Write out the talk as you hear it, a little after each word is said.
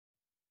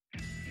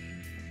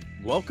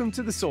Welcome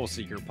to the Soul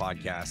Seekr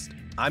Podcast.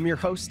 I'm your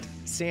host,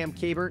 Sam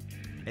Kabert,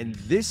 and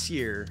this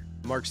year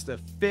marks the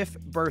 5th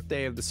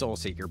birthday of the Soul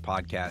Seekr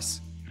Podcast.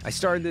 I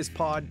started this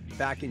pod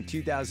back in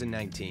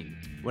 2019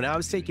 when I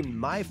was taking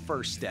my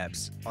first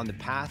steps on the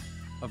path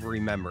of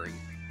remembering.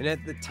 And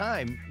at the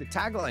time, the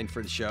tagline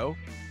for the show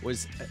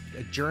was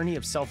a journey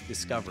of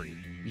self-discovery.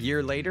 A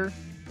year later,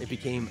 it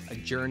became a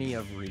journey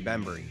of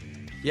remembering.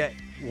 Yet,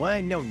 what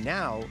I know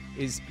now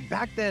is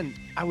back then,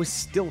 I was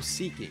still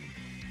seeking.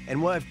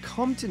 And what I've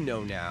come to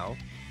know now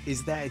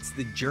is that it's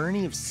the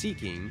journey of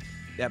seeking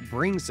that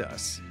brings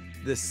us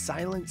the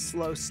silent,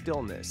 slow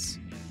stillness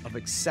of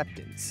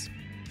acceptance.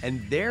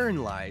 And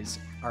therein lies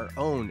our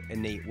own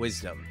innate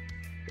wisdom.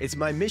 It's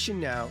my mission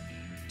now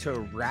to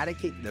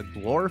eradicate the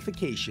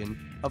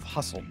glorification of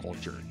hustle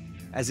culture,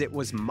 as it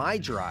was my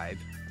drive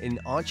in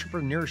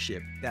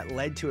entrepreneurship that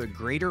led to a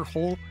greater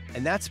whole,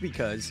 and that's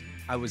because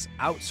I was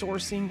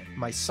outsourcing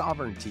my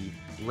sovereignty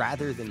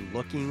rather than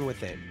looking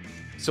within.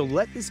 So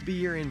let this be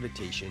your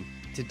invitation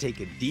to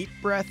take a deep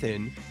breath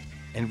in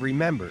and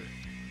remember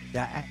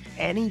that at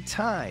any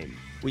time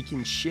we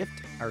can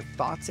shift our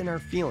thoughts and our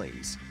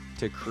feelings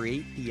to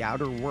create the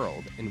outer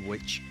world in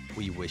which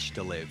we wish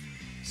to live.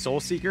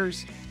 Soul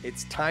Seekers,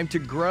 it's time to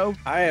grow.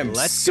 I am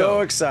so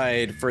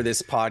excited for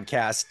this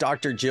podcast.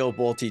 Dr. Jill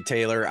Bolte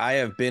Taylor. I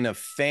have been a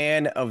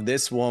fan of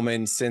this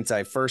woman since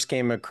I first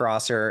came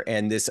across her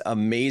and this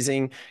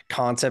amazing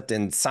concept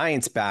and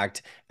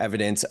science-backed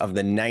evidence of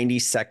the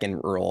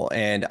 90-second rule.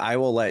 And I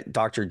will let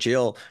Dr.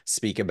 Jill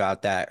speak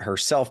about that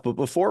herself. But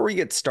before we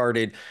get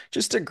started,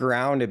 just to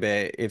ground a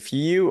bit, if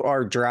you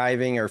are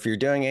driving or if you're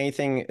doing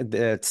anything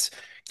that's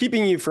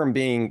keeping you from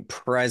being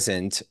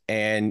present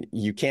and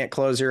you can't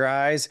close your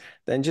eyes,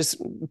 then just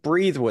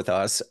breathe with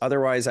us.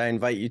 Otherwise, I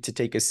invite you to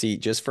take a seat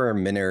just for a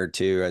minute or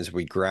two as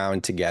we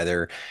ground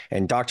together.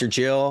 And Dr.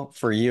 Jill,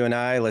 for you and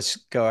I, let's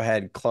go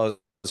ahead and close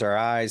our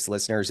eyes.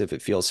 Listeners, if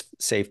it feels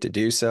safe to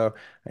do so,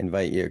 I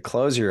invite you to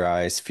close your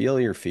eyes,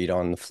 feel your feet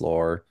on the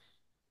floor,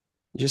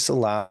 just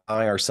allowing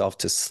ourselves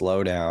to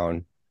slow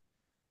down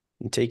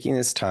and taking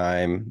this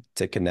time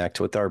to connect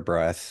with our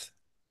breath.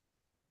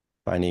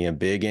 Finding a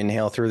big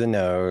inhale through the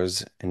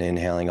nose and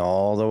inhaling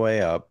all the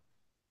way up.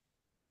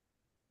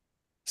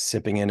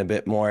 Sipping in a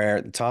bit more air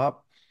at the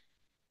top.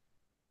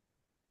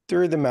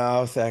 Through the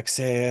mouth,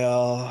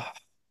 exhale.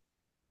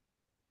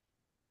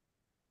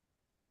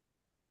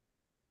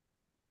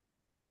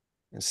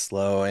 A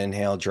slow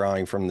inhale,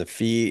 drawing from the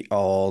feet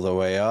all the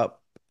way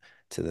up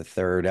to the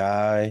third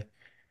eye.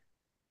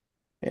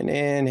 And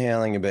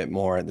inhaling a bit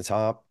more at the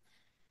top.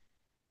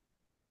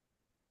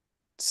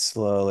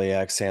 Slowly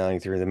exhaling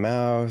through the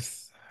mouth.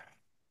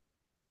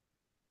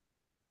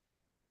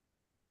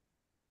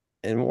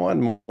 And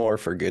one more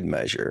for good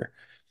measure.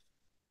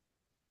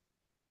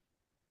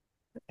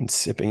 And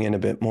sipping in a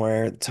bit more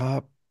air at the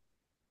top.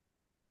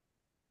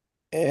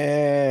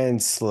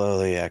 And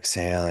slowly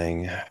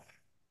exhaling.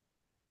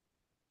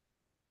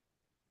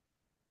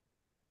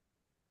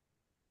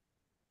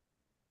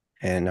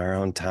 And our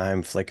own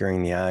time,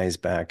 flickering the eyes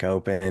back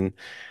open.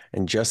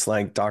 And just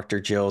like Dr.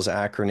 Jill's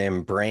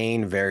acronym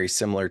BRAIN, very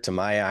similar to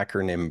my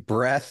acronym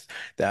BREATH,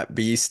 that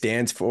B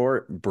stands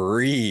for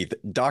breathe.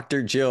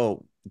 Dr.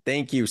 Jill,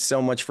 thank you so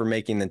much for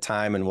making the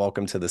time and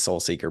welcome to the Soul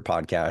Seekr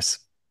Podcast.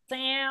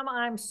 Sam,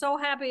 I'm so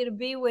happy to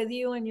be with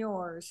you and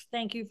yours.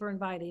 Thank you for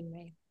inviting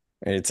me.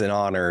 It's an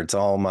honor. It's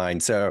all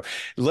mine. So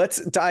let's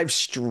dive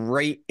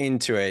straight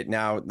into it.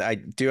 Now, I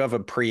do have a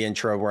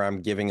pre-intro where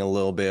I'm giving a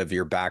little bit of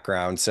your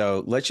background.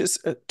 So let's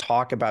just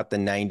talk about the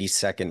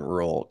 90-second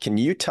rule. Can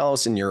you tell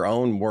us in your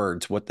own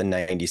words what the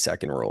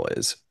 90-second rule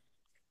is?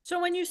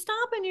 So when you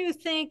stop and you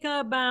think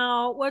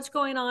about what's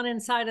going on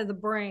inside of the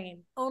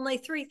brain, only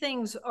 3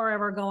 things are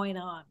ever going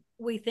on.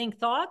 We think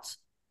thoughts,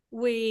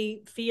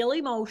 we feel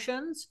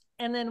emotions,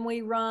 and then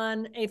we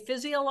run a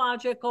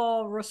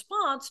physiological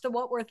response to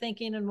what we're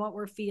thinking and what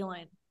we're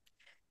feeling.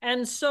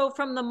 And so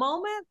from the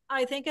moment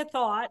I think a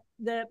thought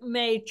that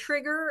may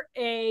trigger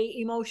a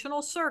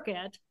emotional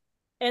circuit,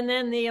 and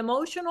then the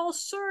emotional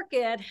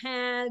circuit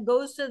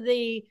goes to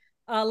the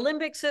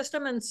limbic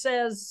system and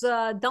says,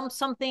 dump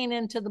something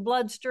into the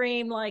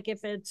bloodstream, like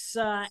if it's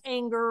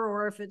anger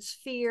or if it's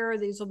fear,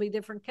 these will be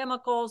different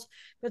chemicals,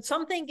 but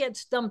something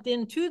gets dumped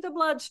into the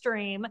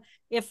bloodstream,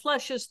 it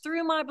flushes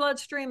through my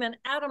bloodstream and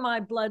out of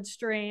my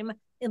bloodstream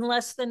in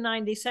less than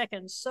 90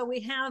 seconds. So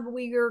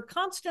we are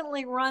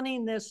constantly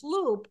running this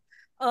loop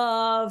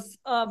of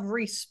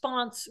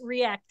response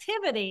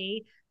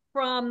reactivity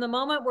from the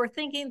moment we're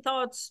thinking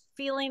thoughts,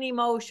 feeling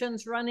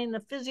emotions, running the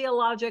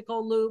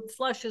physiological loop,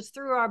 flushes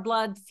through our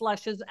blood,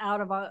 flushes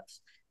out of us,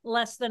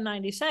 less than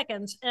 90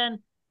 seconds. And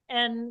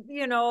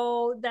you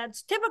know,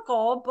 that's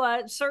typical,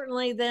 but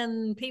certainly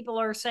then people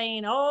are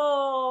saying,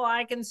 oh,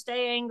 I can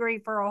stay angry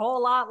for a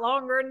whole lot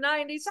longer than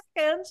 90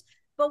 seconds.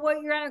 But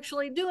what you're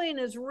actually doing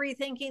is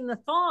rethinking the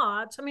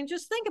thoughts. I mean,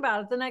 just think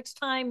about it. The next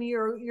time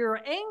you're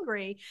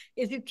angry,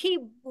 if you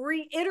keep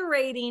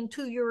reiterating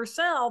to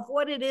yourself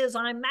what it is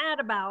I'm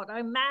mad about,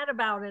 I'm mad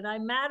about it,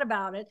 I'm mad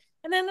about it.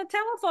 And then the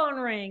telephone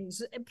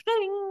rings,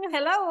 ping,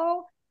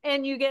 hello.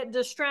 and you get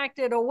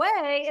distracted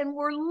away, and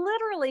we're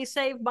literally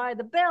saved by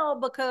the bell,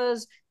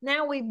 because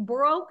now we've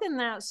broken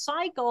that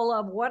cycle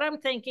of what I'm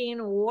thinking,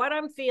 what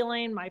I'm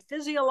feeling, my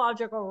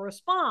physiological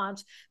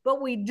response.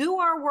 But we do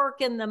our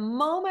work in the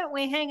moment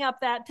we hang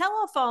up that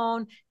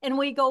telephone, and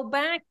we go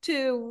back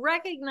to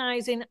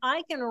recognizing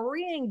I can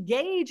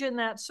re-engage in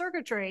that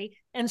circuitry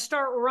and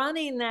start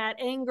running that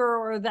anger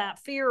or that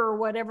fear or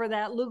whatever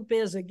that loop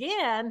is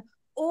again.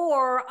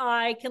 Or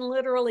I can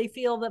literally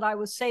feel that I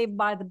was saved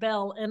by the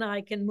bell, and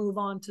I can move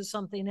on to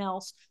something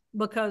else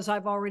because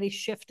I've already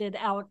shifted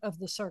out of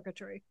the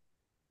circuitry.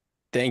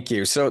 Thank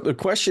you. So the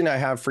question I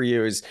have for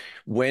you is,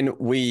 when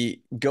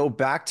we go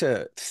back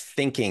to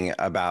thinking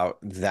about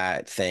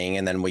that thing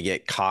and then we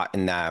get caught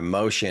in that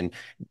emotion,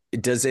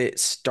 does it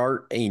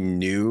start a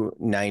new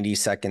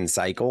 90-second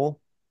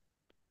cycle?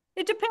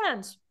 It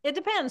depends. It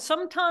depends.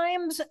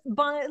 Sometimes,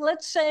 by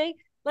let's say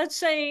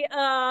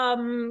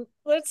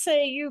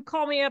you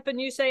call me up and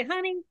you say,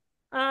 honey,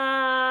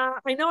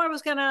 I know I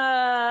was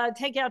gonna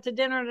take you out to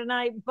dinner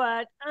tonight,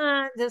 but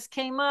this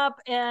came up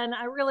and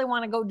I really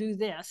want to go do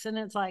this. And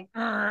it's like,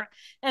 and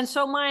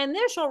so my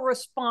initial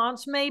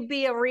response may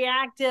be a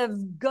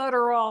reactive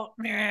guttural,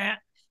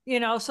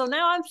 so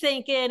now I'm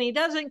thinking he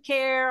doesn't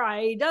care,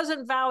 he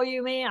doesn't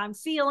value me. I'm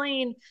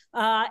feeling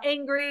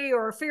angry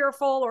or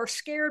fearful or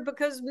scared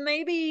because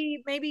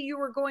maybe you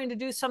were going to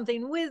do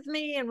something with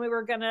me, and we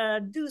were going to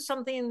do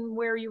something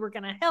where you were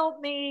going to help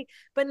me,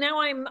 but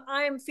now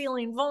I'm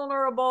feeling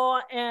vulnerable,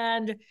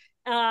 and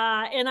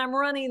I'm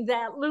running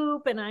that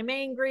loop, and I'm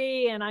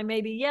angry, and I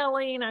may be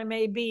yelling, I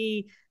may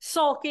be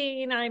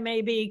sulking, I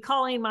may be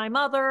calling my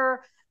mother.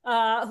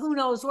 Who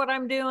knows what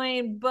I'm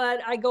doing,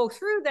 but I go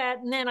through that,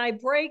 and then I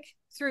break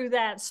through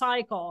that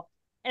cycle.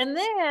 And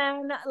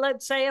then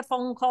let's say a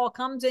phone call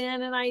comes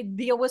in and I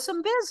deal with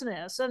some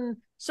business. And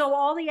so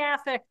all the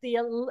affect, the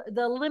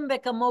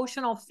limbic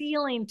emotional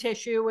feeling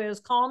tissue is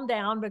calmed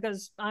down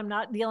because I'm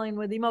not dealing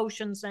with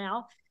emotions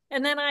now.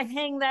 And then I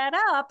hang that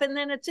up, and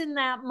then it's in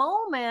that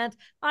moment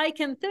I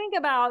can think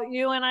about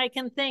you, and I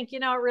can think,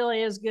 it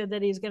really is good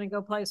that he's going to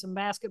go play some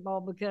basketball,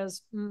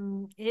 because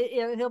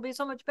he'll be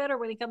so much better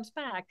when he comes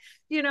back,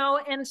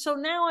 and so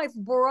now I've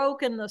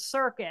broken the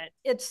circuit.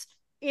 It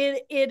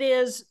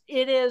is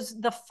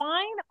the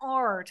fine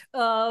art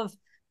of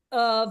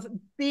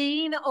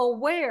being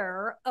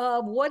aware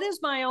of what is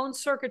my own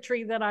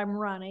circuitry that I'm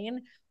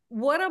running,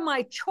 what are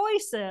my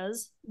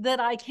choices that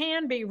I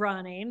can be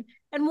running,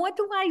 and what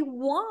do I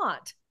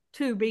want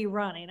to be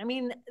running? I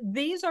mean,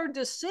 these are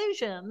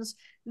decisions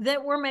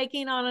that we're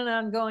making on an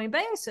ongoing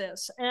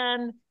basis.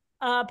 And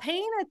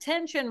paying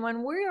attention,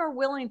 when we are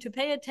willing to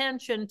pay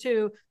attention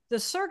to the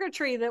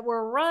circuitry that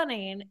we're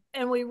running,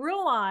 and we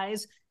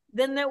realize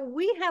then that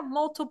we have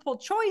multiple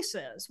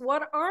choices.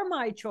 What are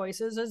my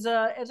choices as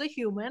a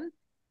human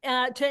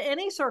to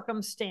any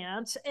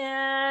circumstance?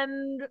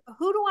 And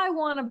who do I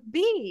want to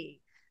be?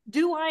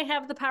 Do I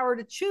have the power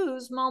to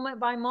choose moment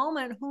by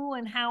moment who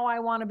and how I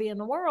want to be in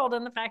the world?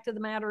 And the fact of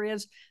the matter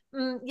is,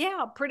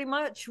 yeah, pretty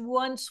much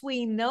once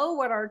we know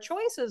what our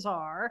choices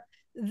are,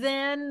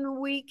 then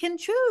we can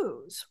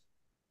choose.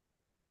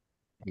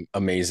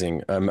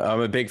 Amazing. I'm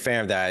a big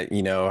fan of that,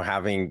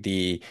 having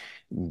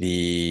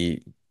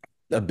the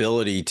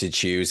ability to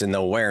choose, and the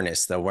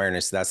awareness,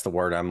 that's the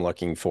word I'm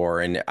looking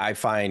for. And I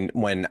find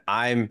when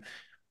I'm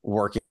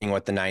working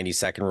with the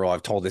 90-second rule,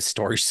 I've told this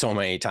story so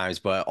many times,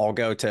 but I'll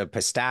go to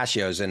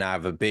pistachios and I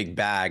have a big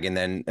bag, and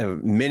then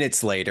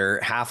minutes later,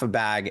 half a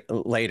bag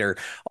later,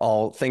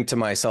 I'll think to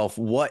myself,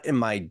 what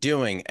am I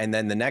doing? And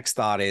then the next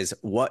thought is,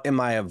 what am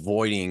I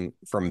avoiding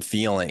from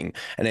feeling?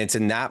 And it's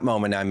in that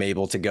moment I'm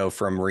able to go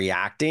from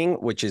reacting,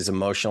 which is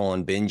emotional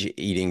and binge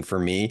eating for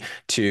me,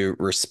 to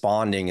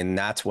responding. And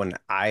that's when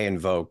I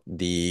invoke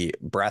the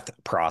breath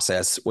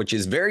process, which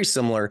is very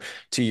similar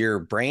to your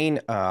brain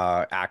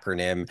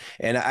acronym.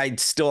 And I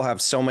still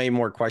have so many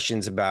more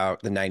questions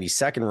about the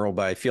 90-second rule,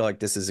 but I feel like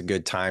this is a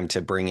good time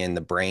to bring in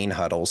the brain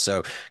huddle.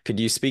 So could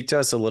you speak to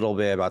us a little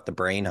bit about the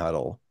brain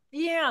huddle?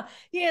 Yeah.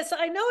 Yes.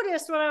 I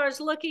noticed when I was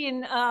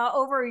looking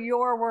over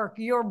your work,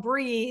 your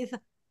breathe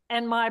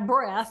and my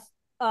breath.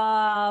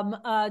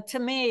 To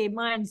me,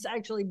 mine's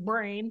actually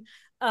brain,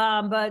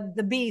 but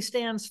the B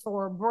stands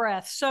for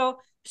breath. So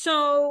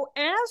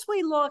as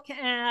we look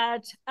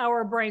at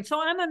our brain, so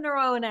I'm a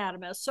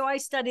neuroanatomist, so I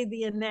study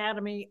the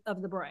anatomy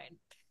of the brain.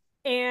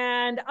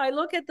 And I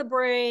look at the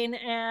brain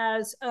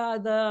as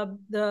the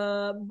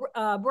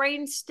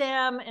brain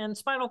stem and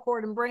spinal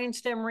cord and brain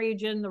stem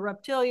region, the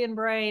reptilian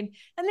brain.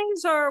 And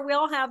we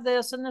all have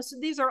this, and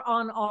these are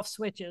on-off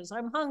switches.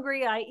 I'm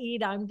hungry, I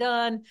eat, I'm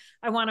done.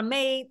 I want to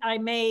mate, I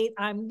mate,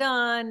 I'm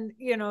done.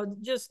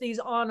 Just these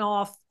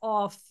on-off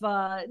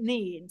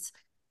needs.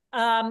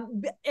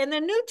 And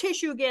then new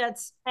tissue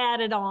gets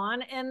added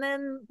on, and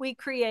then we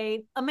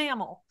create a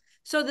mammal.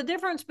 So the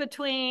difference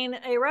between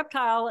a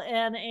reptile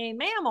and a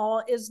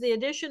mammal is the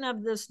addition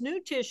of this new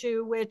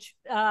tissue, which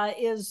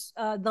is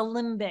the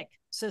limbic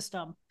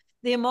system,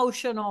 the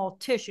emotional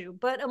tissue.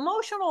 But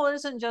emotional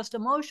isn't just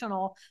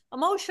emotional.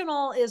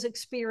 Emotional is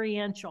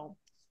experiential.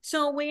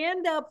 So we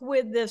end up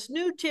with this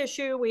new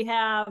tissue. We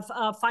have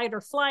fight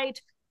or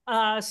flight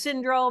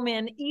syndrome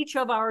in each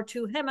of our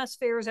two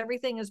hemispheres.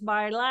 Everything is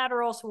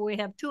bilateral. So we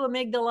have two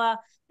amygdala,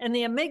 and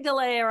the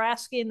amygdala are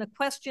asking the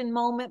question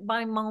moment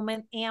by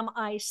moment, am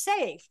I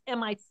safe?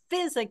 Am I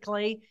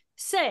physically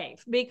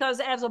safe? Because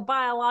as a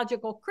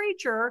biological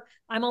creature,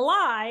 I'm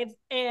alive,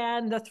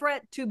 and the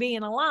threat to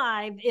being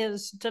alive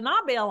is to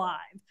not be alive.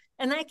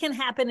 And that can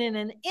happen in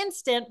an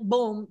instant.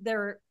 Boom,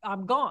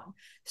 I'm gone.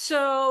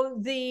 So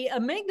the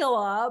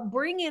amygdala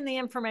bring in the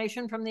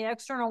information from the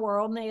external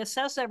world, and they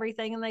assess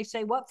everything, and they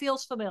say what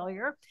feels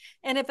familiar.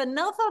 And if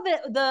enough of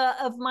it,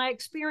 of my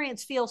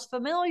experience feels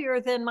familiar,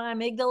 then my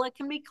amygdala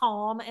can be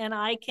calm, and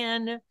I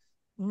can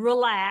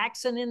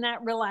relax. And in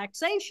that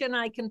relaxation,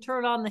 I can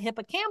turn on the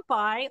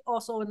hippocampi,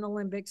 also in the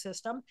limbic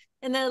system.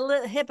 And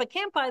the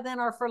hippocampi then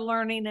are for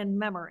learning and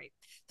memory.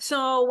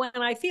 So when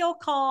I feel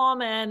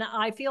calm and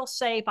I feel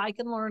safe, I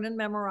can learn and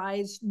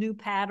memorize new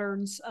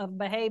patterns of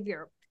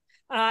behavior.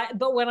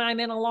 But when I'm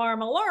in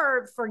alarm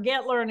alert,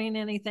 forget learning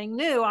anything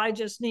new. I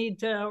just need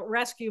to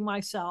rescue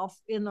myself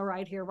in the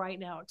right here, right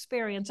now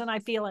experience. And I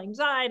feel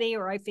anxiety,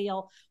 or I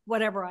feel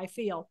whatever I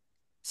feel.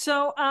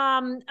 So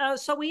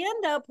we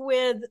end up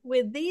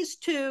with these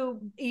two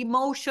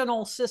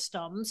emotional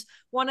systems,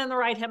 one in the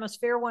right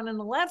hemisphere, one in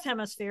the left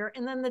hemisphere.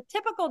 And then the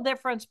typical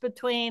difference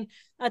between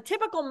a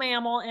typical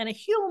mammal and a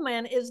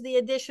human is the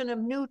addition of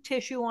new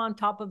tissue on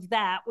top of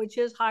that, which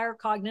is higher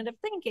cognitive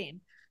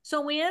thinking. So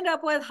we end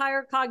up with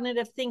higher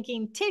cognitive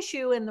thinking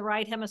tissue in the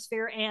right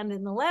hemisphere and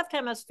in the left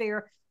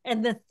hemisphere.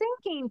 And the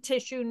thinking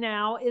tissue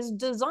now is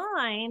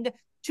designed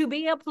to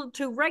be able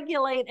to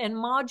regulate and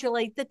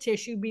modulate the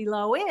tissue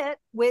below it,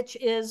 which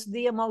is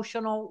the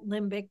emotional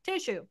limbic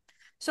tissue.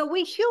 So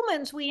we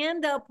humans, we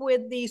end up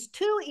with these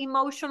two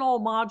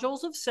emotional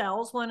modules of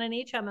cells, one in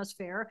each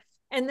hemisphere,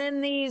 and then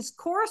these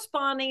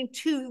corresponding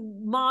two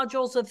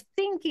modules of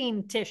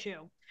thinking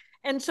tissue.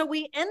 And so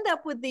we end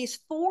up with these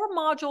four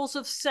modules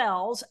of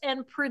cells,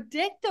 and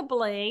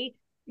predictably,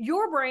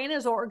 your brain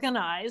is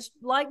organized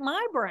like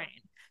my brain.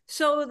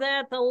 So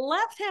that the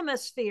left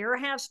hemisphere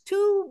has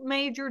two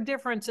major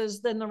differences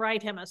than the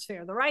right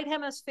hemisphere. The right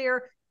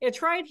hemisphere,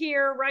 it's right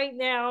here, right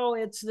now.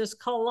 It's this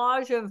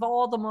collage of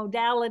all the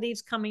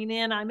modalities coming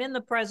in. I'm in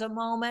the present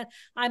moment.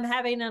 I'm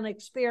having an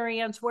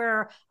experience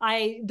where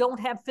I don't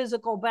have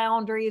physical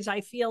boundaries.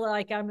 I feel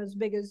like I'm as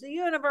big as the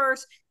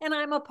universe, and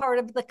I'm a part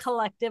of the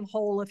collective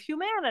whole of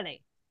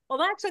humanity. Well,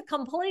 that's a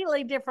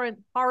completely different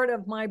part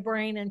of my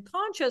brain and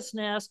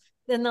consciousness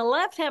than the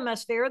left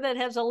hemisphere that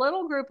has a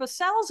little group of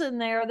cells in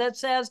there that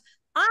says,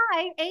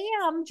 I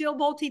am Jill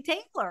Bolte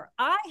Taylor.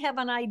 I have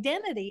an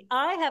identity.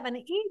 I have an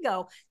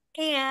ego.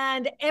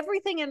 And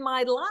everything in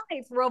my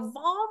life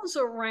revolves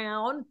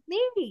around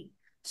me.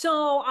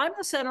 So I'm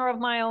the center of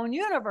my own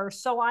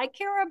universe. So I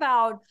care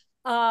about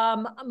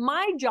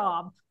my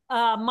job,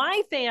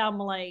 my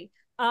family,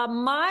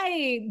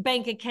 my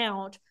bank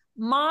account,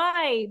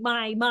 my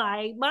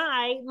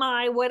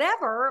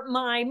whatever,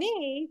 my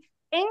me.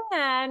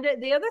 And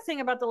the other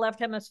thing about the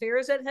left hemisphere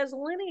is it has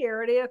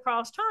linearity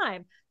across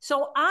time.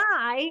 So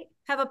I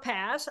have a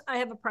past, I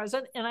have a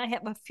present, and I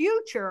have a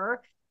future,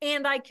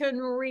 and I can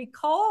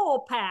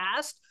recall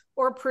past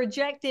or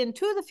project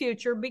into the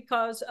future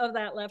because of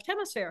that left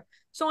hemisphere.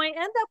 So I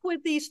end up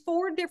with these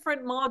four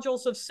different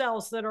modules of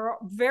cells that are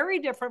very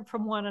different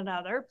from one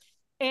another.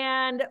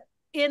 And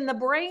in the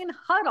brain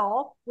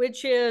huddle,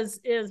 which is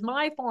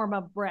my form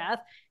of breath,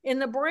 in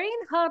the brain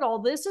huddle,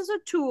 this is a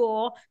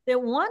tool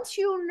that once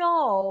you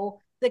know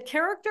the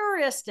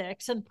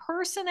characteristics and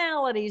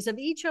personalities of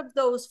each of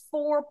those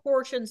four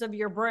portions of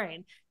your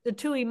brain, the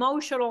two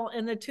emotional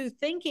and the two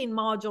thinking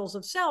modules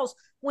of cells,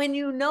 when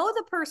you know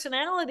the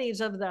personalities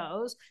of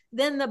those,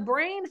 then the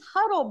brain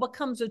huddle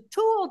becomes a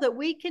tool that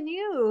we can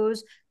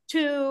use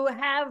to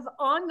have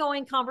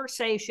ongoing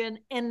conversation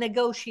and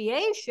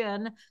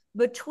negotiation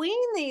between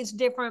these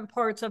different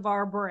parts of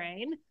our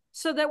brain,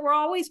 so that we're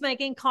always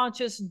making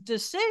conscious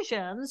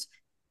decisions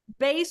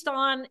based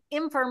on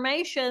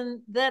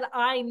information that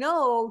I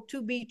know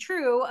to be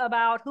true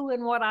about who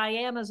and what I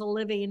am as a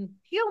living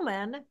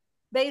human,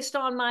 based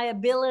on my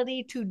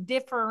ability to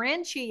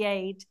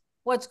differentiate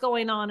what's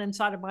going on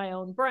inside of my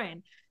own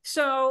brain.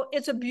 So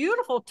it's a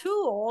beautiful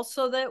tool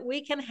so that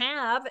we can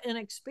have and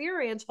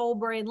experience whole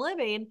brain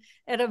living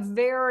at a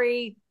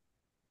very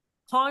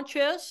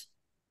conscious,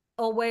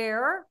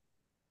 aware,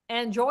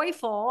 and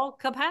joyful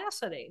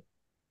capacity.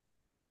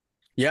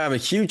 Yeah, I'm a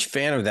huge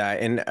fan of that.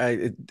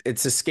 And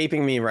it's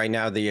escaping me right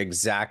now, the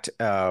exact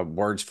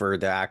words for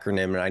the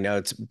acronym. And I know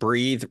it's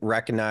breathe,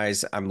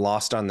 recognize, I'm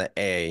lost on the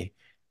A.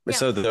 Yeah.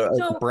 So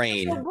the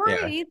brain. So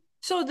breathe. Yeah.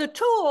 So the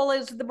tool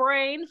is the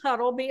brain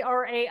huddle,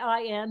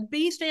 BRAIN.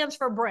 B stands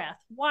for breath.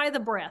 Why the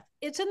breath?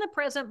 It's in the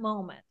present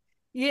moment.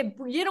 You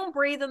don't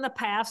breathe in the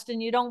past,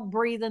 and you don't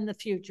breathe in the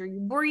future. You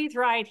breathe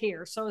right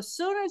here. So as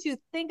soon as you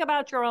think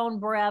about your own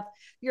breath,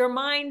 your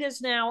mind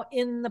is now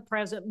in the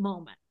present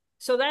moment.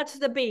 So that's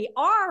the B.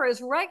 R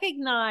is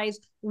recognize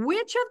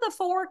which of the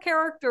four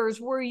characters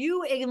were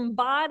you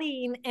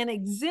embodying and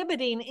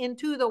exhibiting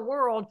into the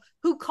world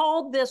who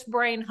called this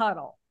brain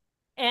huddle.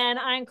 And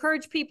I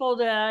encourage people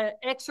to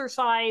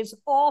exercise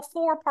all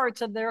four parts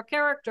of their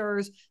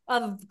characters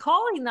of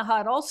calling the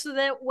huddle, so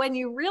that when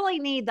you really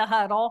need the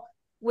huddle,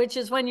 which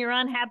is when you're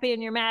unhappy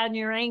and you're mad and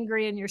you're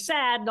angry and you're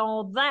sad and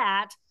all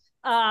that,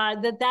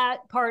 that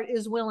part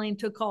is willing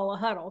to call a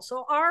huddle.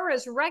 So R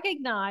is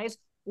recognize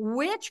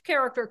which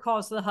character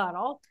calls the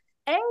huddle.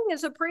 A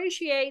is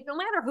appreciate, no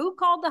matter who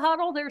called the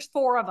huddle, there's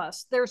four of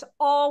us. There's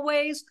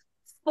always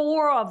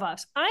four of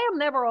us. I am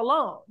never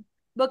alone,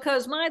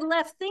 because my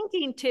left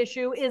thinking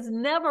tissue is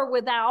never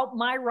without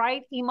my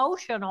right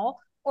emotional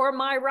or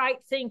my right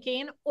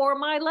thinking or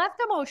my left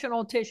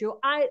emotional tissue.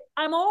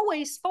 I'm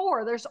always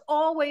four. There's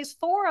always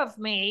four of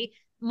me,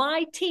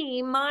 my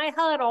team, my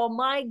huddle,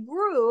 my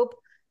group,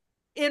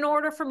 in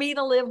order for me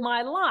to live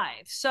my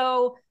life.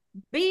 So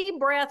B,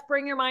 breath,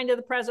 bring your mind to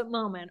the present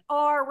moment.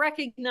 R,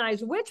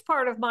 recognize which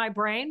part of my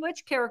brain,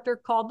 which character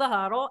called the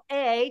huddle.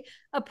 A,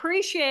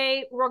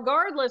 appreciate,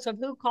 regardless of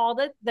who called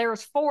it,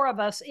 there's four of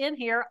us in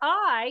here.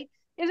 I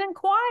is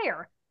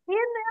inquire. In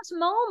this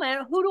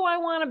moment, who do I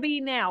want to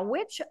be now?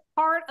 Which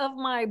part of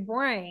my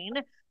brain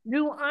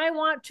do I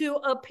want to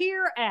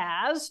appear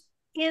as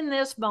in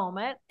this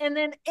moment? And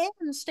then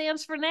N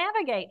stands for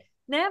navigate.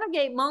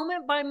 Navigate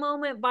moment by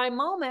moment by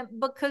moment,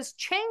 because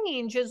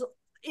change is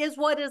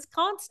what is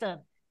constant.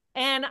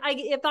 And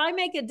if I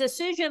make a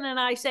decision and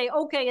I say,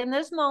 okay, in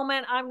this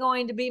moment, I'm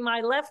going to be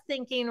my left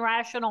thinking,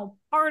 rational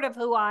part of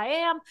who I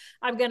am.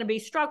 I'm going to be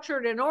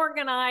structured and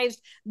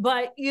organized,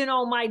 but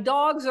my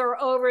dogs are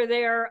over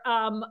there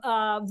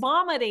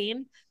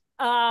vomiting.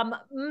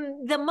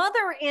 The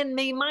mother in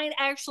me might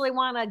actually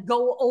want to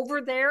go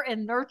over there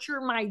and nurture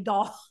my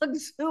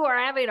dogs who are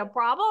having a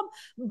problem.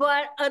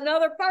 But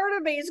another part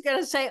of me is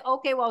going to say,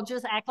 okay, well,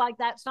 just act like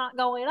that's not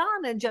going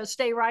on and just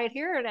stay right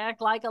here and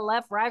act like a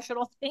left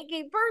rational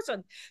thinking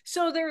person.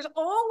 So there's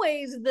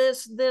always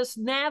this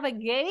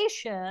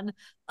navigation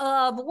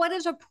of what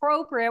is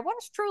appropriate, what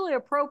is truly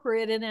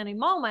appropriate in any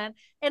moment,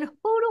 and who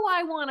do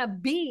I want to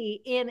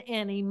be in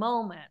any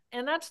moment.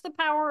 And that's the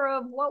power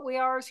of what we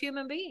are as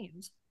human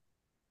beings.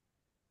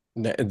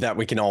 That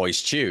we can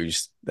always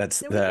choose. That's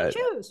that we can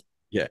choose.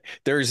 Yeah.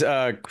 There's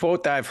a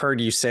quote that I've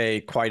heard you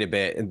say quite a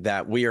bit,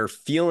 that we are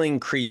feeling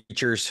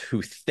creatures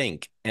who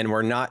think, and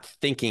we're not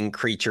thinking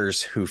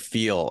creatures who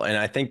feel. And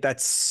I think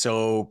that's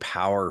so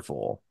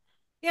powerful.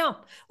 Yeah.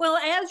 Well,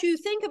 as you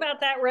think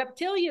about that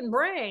reptilian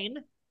brain,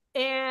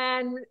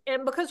 and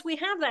because we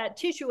have that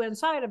tissue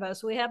inside of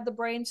us, we have the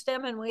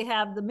brainstem and we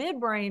have the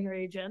midbrain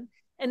region.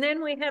 And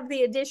then we have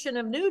the addition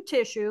of new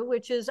tissue,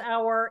 which is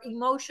our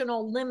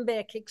emotional,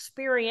 limbic,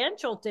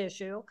 experiential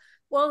tissue.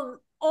 Well,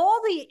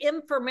 all the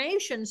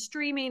information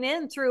streaming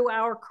in through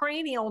our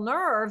cranial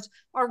nerves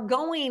are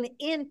going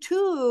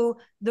into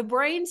the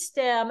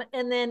brainstem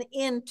and then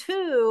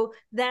into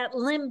that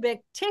limbic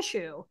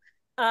tissue.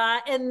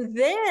 And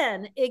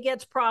then it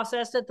gets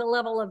processed at the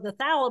level of the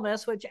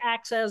thalamus, which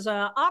acts as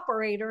an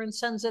operator and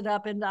sends it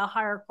up into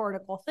higher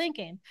cortical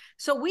thinking.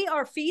 So we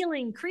are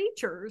feeling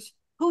creatures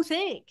who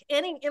think.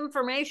 Any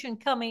information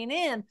coming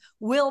in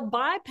will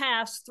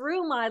bypass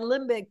through my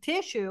limbic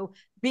tissue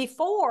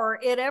before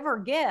it ever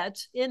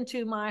gets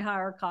into my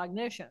higher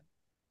cognition.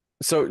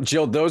 So,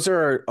 Jill, those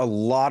are a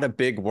lot of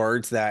big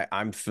words that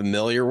I'm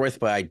familiar with,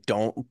 but I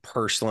don't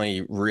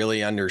personally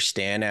really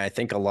understand. And I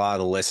think a lot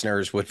of the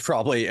listeners would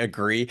probably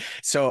agree.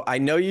 So I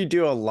know you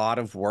do a lot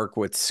of work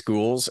with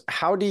schools.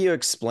 How do you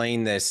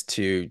explain this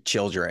to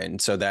children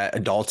so that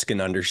adults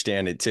can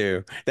understand it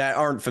too, that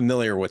aren't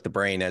familiar with the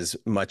brain as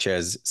much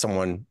as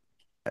someone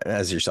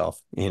as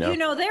yourself? There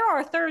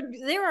are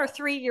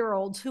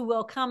 3-year-olds who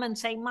will come and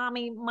say,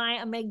 "Mommy, my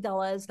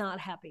amygdala is not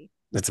happy."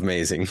 That's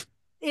amazing.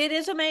 It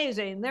is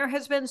amazing. There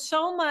has been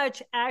so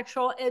much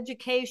actual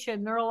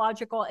education,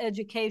 neurological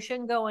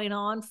education going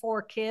on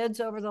for kids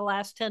over the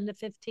last 10 to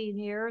 15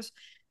 years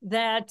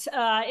that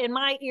in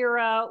my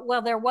era,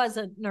 well, there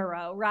wasn't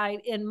neuro,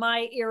 right? In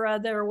my era,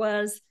 there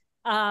was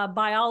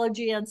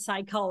biology and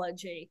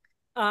psychology.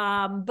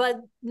 But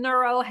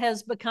neuro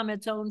has become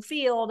its own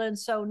field. And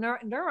so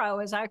neuro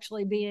is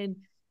actually being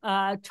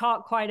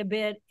taught quite a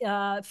bit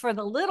for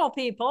the little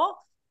people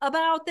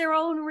about their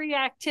own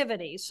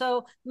reactivity.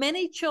 So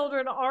many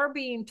children are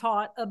being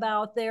taught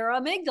about their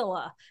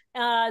amygdala.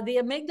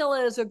 The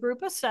amygdala is a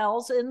group of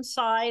cells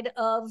inside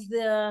of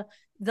the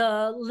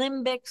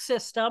limbic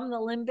system, the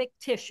limbic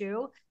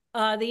tissue.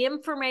 The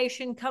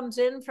information comes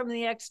in from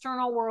the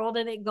external world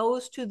and it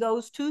goes to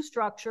those two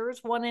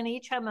structures, one in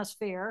each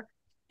hemisphere,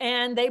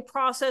 and they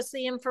process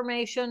the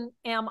information,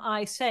 am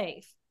I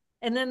safe?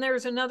 And then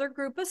there's another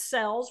group of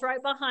cells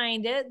right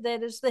behind it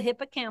that is the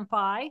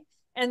hippocampi,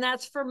 and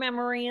that's for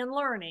memory and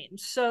learning.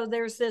 So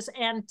there's this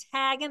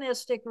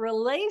antagonistic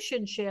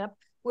relationship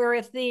where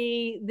if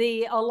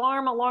the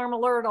alarm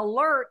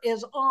alert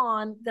is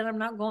on, then I'm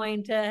not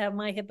going to have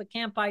my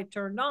hippocampi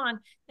turned on,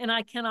 and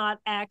I cannot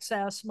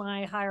access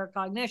my higher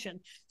cognition.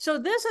 So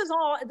this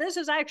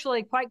is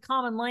actually quite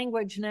common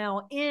language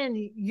now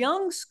in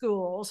young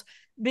schools,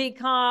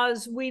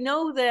 because we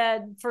know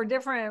that for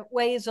different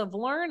ways of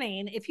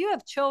learning, if you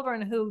have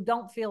children who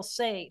don't feel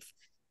safe,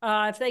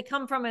 if they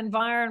come from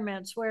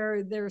environments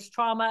where there's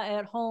trauma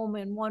at home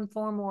in one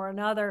form or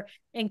another,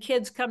 and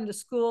kids come to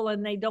school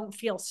and they don't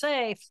feel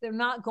safe, they're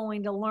not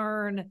going to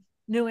learn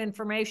new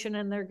information,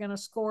 and they're going to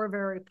score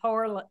very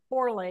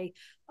poorly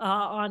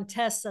on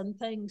tests and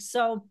things.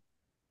 So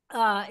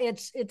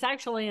it's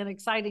actually an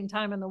exciting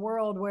time in the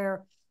world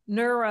where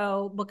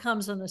neuro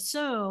becomes an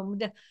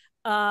assumed.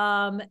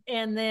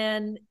 And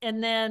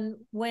then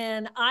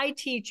when I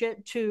teach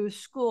it to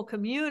school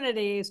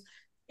communities,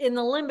 in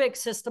the limbic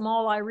system,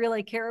 all I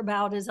really care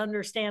about is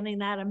understanding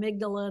that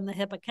amygdala and the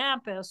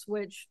hippocampus,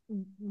 which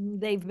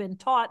they've been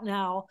taught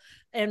now.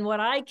 And what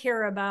I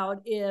care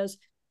about is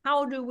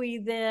how do we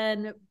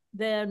then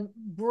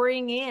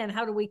bring in,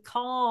 how do we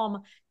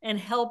calm and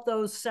help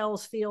those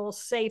cells feel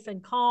safe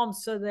and calm,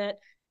 so that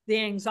the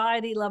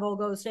anxiety level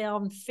goes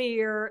down,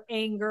 fear,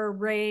 anger,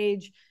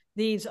 rage,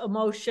 these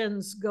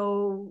emotions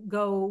go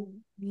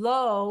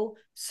low,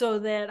 so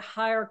that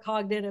higher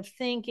cognitive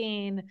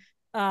thinking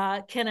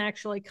can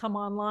actually come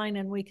online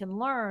and we can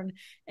learn.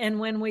 And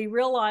when we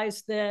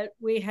realize that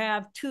we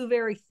have two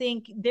very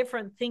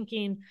different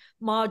thinking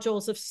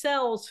modules of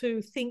cells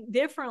who think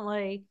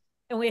differently,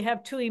 and we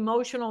have two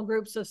emotional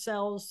groups of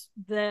cells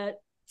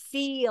that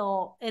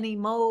feel and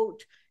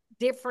emote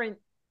different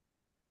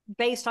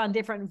based on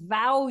different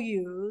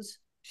values,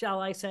 shall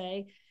I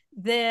say,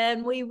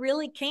 then we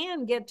really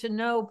can get to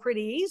know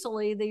pretty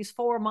easily these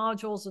four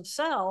modules of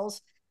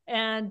cells,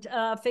 and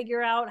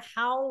figure out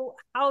how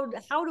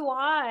do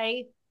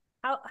I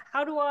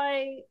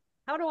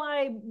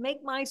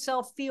make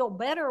myself feel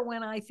better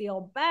when I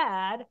feel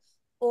bad,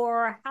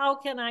 or how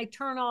can I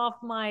turn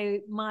off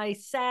my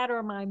sad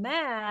or my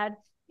mad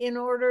in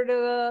order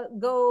to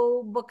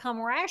go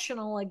become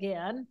rational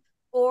again,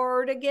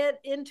 or to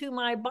get into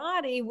my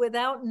body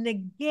without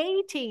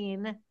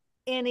negating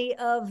any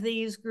of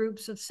these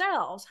groups of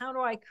cells. How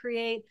do I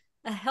create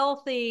a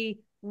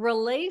healthy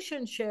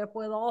relationship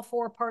with all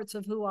four parts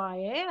of who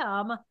I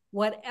am,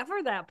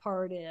 whatever that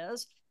part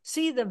is,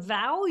 see the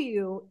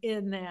value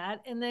in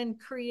that, and then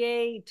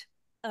create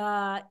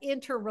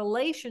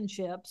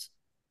interrelationships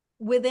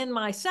within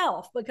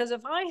myself? Because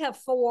if I have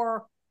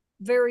four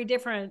very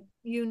different,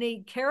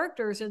 unique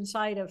characters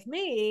inside of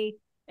me,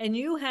 and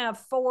you have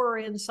four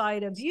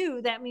inside of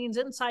you, that means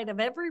inside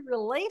of every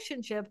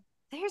relationship,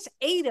 there's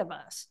 8 of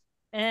us.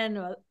 And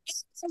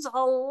it's a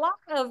lot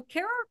of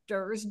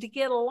characters to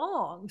get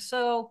along.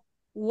 So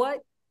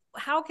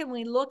how can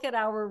we look at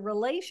our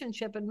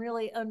relationship and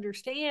really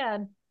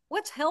understand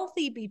what's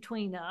healthy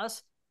between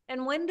us,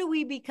 and when do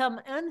we become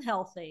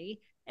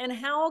unhealthy, and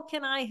how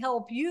can I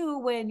help you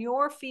when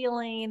you're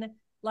feeling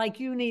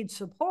like you need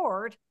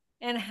support,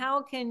 and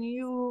how can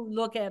you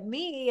look at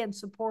me and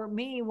support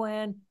me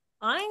when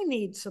I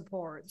need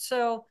support?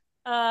 So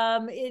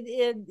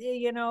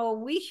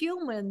we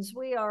humans,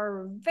 we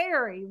are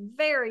very,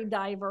 very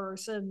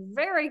diverse and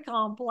very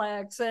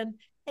complex, and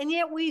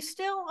yet we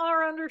still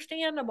are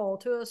understandable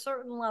to a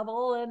certain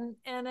level.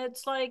 And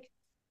it's like,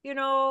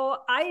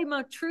 I'm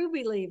a true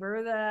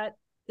believer that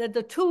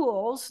the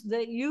tools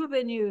that you've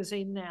been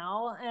using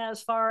now,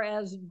 as far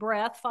as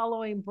breath,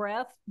 following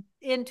breath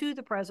into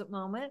the present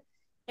moment,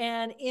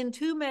 and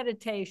into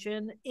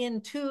meditation,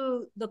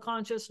 into the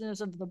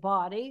consciousness of the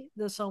body,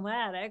 the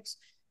somatics,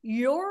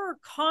 you're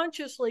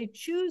consciously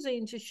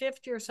choosing to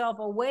shift yourself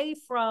away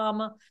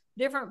from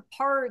different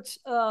parts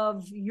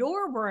of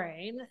your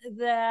brain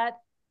that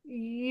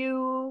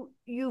you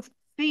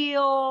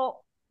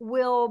feel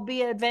will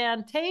be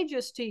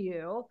advantageous to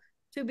you,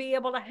 to be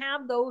able to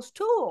have those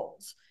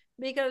tools,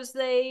 because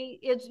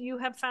you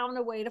have found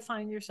a way to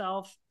find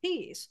yourself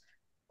peace,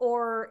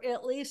 or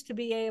at least to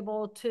be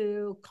able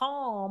to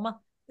calm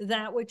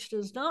that which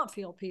does not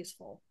feel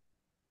peaceful.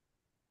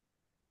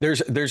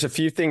 There's a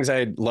few things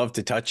I'd love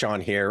to touch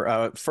on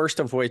here. First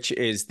of which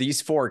is these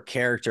 4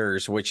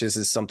 characters, which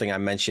is something I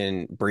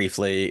mentioned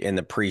briefly in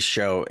the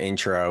pre-show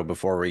intro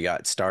before we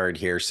got started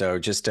here. So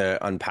just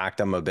to unpack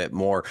them a bit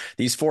more,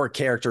 these 4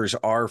 characters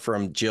are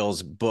from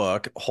Jill's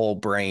book, Whole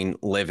Brain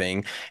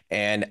Living.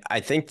 And I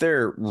think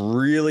they're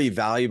really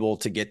valuable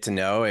to get to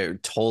know.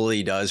 It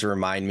totally does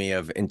remind me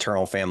of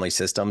internal family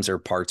systems or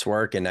parts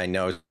work. And I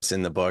know it's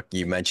in the book,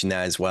 you mentioned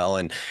that as well.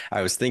 And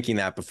I was thinking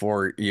that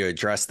before you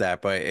addressed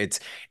that, but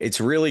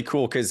it's really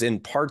cool because in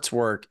parts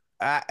work,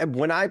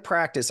 when I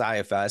practice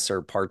IFS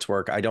or parts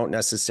work, I don't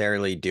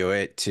necessarily do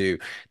it to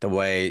the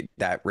way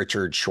that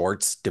Richard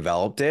Schwartz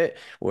developed it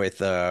with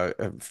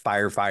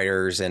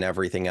firefighters and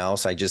everything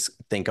else. I just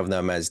think of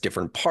them as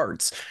different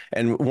parts.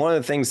 And one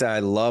of the things that I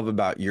love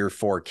about your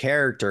 4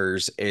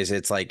 characters is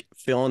it's like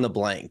fill in the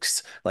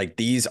blanks. Like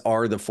these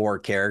are the 4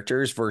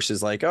 characters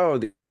versus like, oh,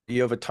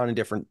 you have a ton of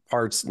different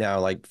parts now,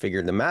 like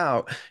figured them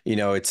out, you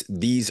know,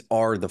 these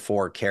are the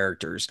four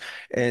characters.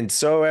 And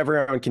so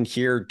everyone can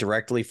hear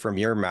directly from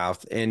your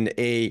mouth in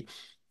a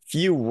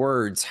few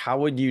words, how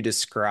would you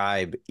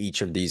describe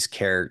each of these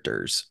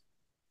characters?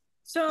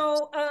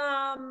 So,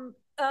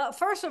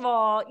 first of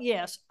all,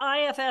 yes,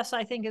 IFS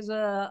I think is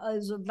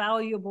a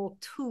valuable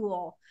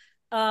tool,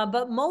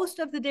 but most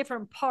of the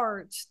different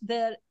parts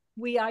that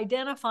we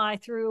identify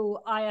through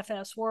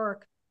IFS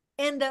work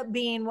end up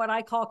being what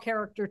I call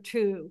character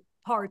two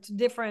parts,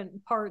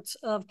 different parts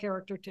of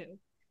character two,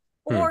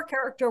 or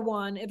character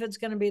one if it's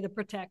going to be the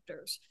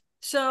protectors.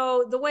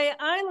 So the way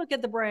I look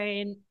at the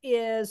brain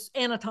is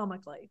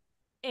anatomically.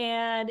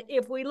 And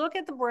if we look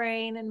at the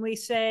brain and we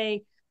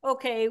say,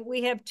 okay,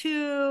 we have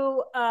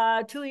two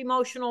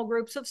emotional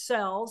groups of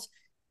cells,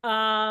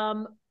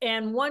 and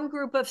one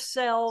group of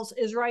cells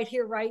is right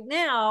here, right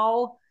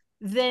now,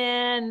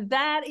 then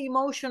that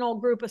emotional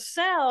group of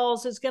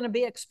cells is going to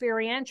be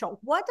experiential.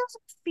 What does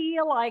it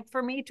feel like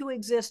for me to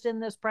exist in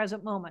this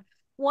present moment?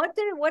 What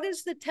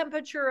is the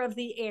temperature of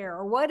the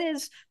air? What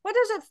does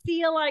it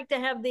feel like to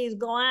have these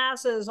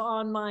glasses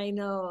on my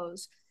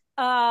nose?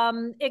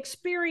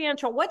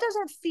 Experiential. What does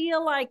it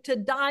feel like to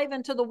dive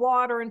into the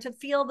water and to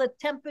feel the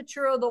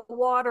temperature of the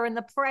water and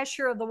the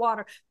pressure of the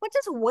water? What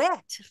does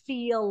wet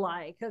feel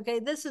like? Okay,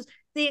 this is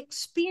the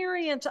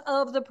experience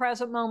of the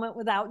present moment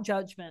without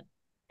judgment.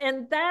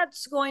 And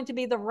that's going to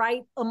be the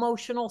right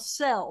emotional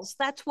cells.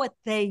 That's what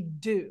they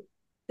do.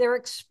 They're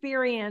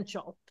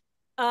experiential.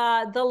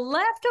 The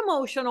left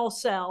emotional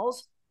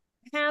cells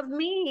have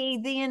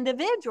me, the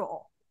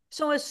individual.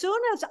 So as soon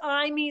as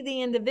I meet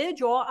the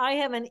individual, I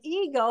have an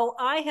ego,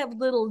 I have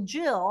little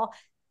Jill,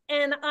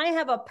 and I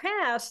have a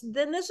past,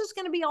 then this is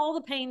going to be all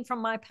the pain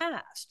from my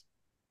past.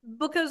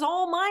 Because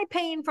all my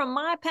pain from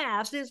my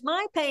past is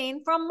my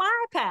pain from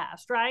my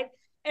past, right?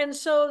 And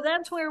so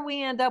that's where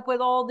we end up with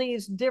all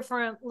these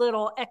different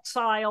little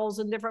exiles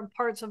and different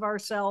parts of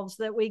ourselves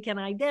that we can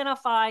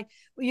identify.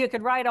 You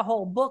could write a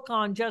whole book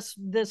on just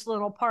this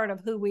little part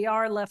of who we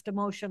are, left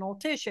emotional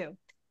tissue.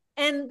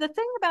 And the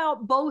thing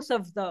about both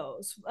of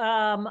those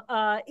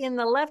in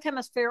the left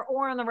hemisphere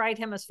or in the right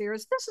hemisphere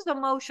is this is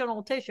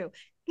emotional tissue.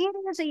 It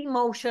is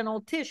emotional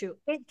tissue.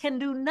 It can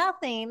do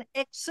nothing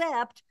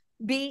except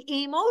be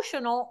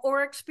emotional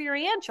or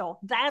experiential.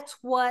 That's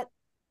what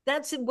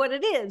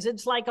it is.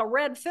 It's like a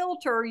red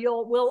filter.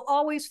 Will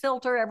always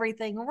filter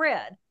everything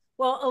red.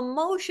 Well,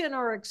 emotion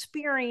or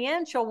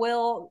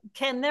experiential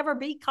can never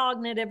be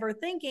cognitive or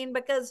thinking,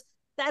 because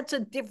that's a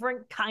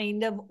different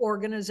kind of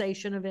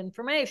organization of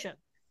information.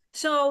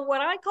 So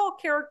what I call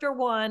character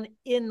one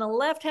in the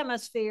left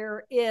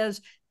hemisphere is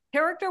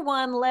character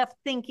one, left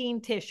thinking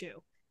tissue.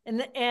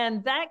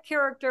 And that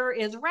character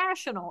is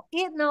rational.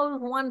 It knows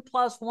 1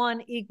 +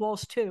 1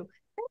 = 2.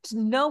 There's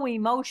no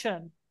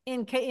emotion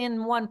in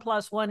 1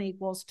 + 1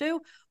 =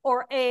 2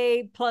 or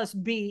A +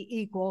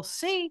 B =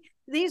 C.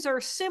 These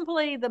are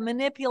simply the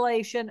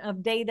manipulation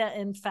of data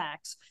and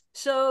facts.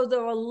 So the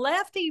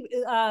lefty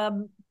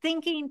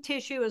thinking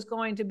tissue is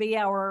going to be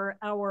our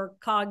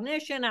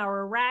cognition,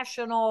 our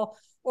rational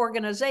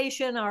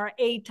organization, our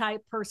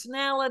A-type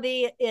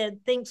personality. It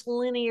thinks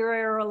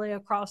linearly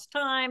across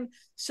time.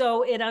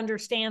 So it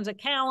understands a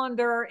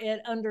calendar.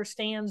 It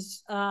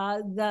understands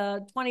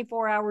the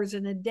 24 hours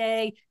in a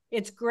day.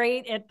 It's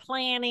great at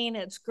planning.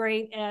 It's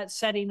great at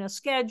setting a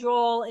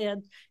schedule.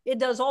 It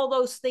does all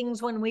those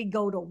things when we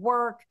go to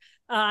work.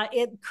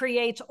 It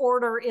creates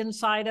order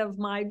inside of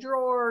my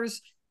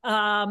drawers. There's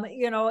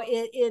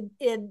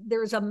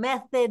a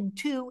method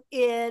to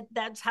it.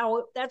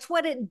 That's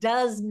what it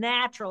does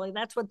naturally.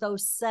 That's what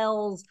those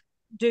cells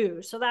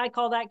do. So I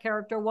call that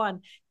character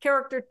one.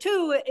 Character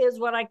two is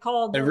what I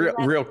call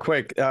real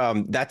quick.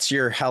 That's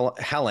your Hell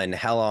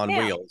on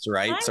Wheels,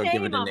 right? So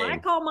give it a name. I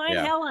call mine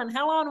Helen.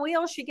 Hell on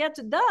Wheels. She gets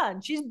it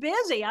done. She's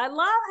busy. I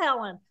love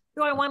Helen.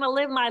 Do I want to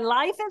live my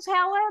life as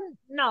Helen?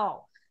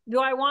 No. Do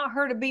I want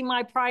her to be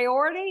my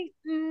priority?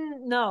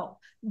 No.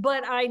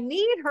 But I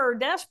need her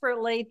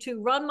desperately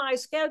to run my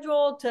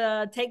schedule,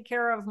 to take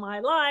care of my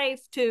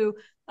life, to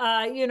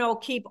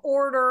keep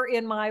order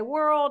in my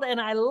world.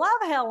 And I love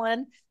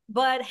Helen,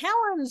 but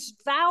Helen's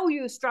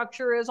value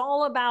structure is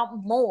all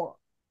about more.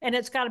 And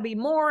it's got to be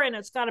more, and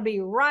it's got to be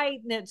right,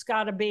 and it's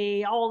got to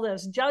be all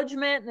this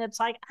judgment. And it's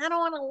like, I don't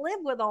want to live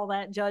with all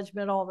that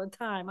judgment all the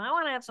time. I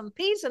want to have some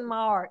peace in my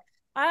heart.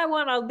 I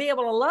want to be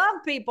able to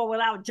love people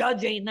without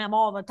judging them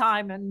all the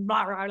time and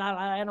blah, blah, blah,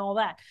 blah, and all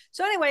that.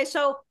 So anyway,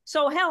 so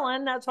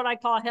Helen, that's what I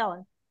call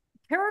Helen.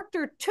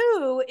 Character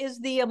two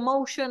is the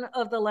emotion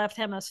of the left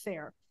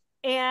hemisphere.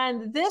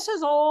 And this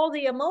is all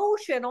the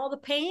emotion, all the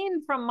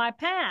pain from my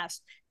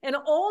past. and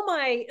all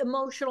my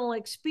emotional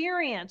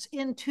experience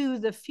into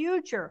the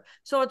future.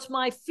 So it's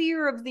my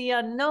fear of the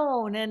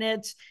unknown, and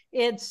it's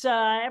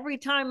every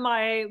time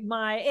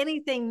my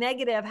anything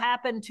negative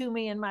happened to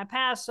me in my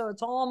past. So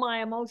it's all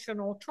my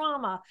emotional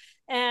trauma.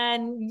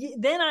 And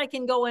then I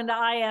can go into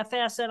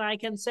IFS and I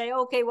can say,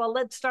 okay, well,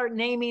 let's start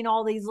naming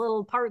all these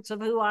little parts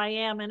of who I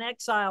am in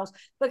exiles,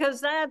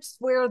 because that's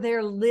where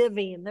they're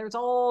living. There's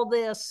all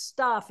this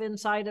stuff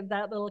inside of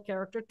that little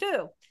character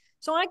too.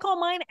 So I call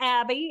mine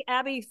Abby.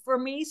 Abby for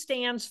me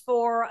stands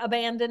for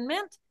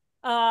abandonment.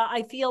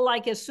 I feel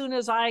like as soon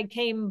as I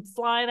came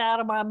flying out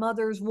of my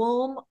mother's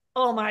womb,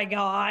 oh my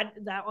God,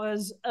 that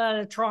was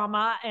a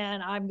trauma.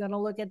 And I'm going to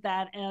look at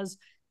that as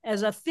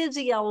a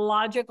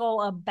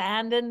physiological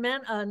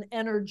abandonment, an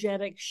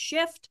energetic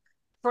shift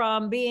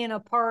from being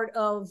a part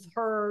of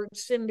her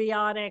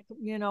symbiotic,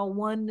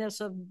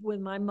 oneness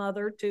with my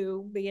mother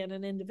to being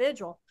an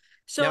individual.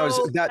 So now, is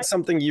that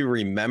something you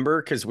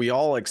remember? Because we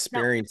all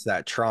experience no.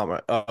 that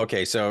trauma. Oh,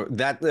 okay, so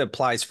that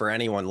applies for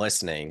anyone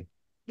listening.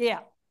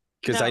 Yeah.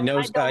 Because No, I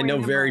know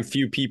remember. very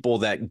few people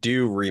that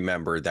do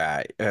remember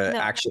that. No.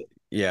 Actually,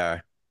 yeah.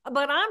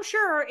 But I'm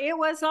sure it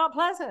was not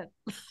pleasant.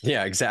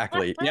 Yeah,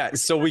 exactly. Yeah.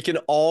 So we can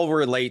all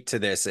relate to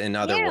this, in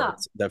other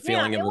words, the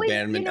feeling of And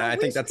abandonment. I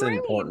think that's an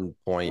important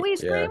point. We Yeah.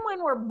 scream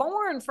when we're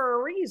born for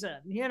a reason,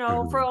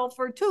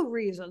 for two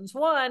reasons.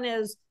 One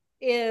is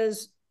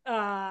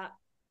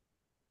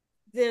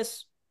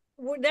this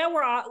now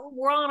we're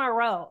on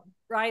our own,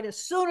 right? As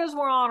soon as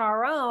we're on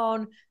our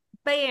own,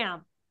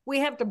 bam, we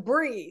have to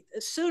breathe.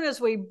 As soon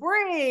as we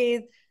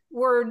breathe,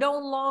 we're no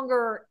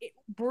longer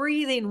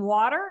breathing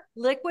water,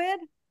 liquid,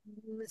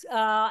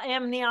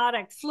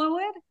 amniotic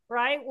fluid,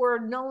 right? We're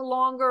no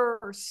longer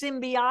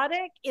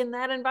symbiotic in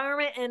that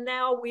environment. And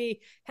now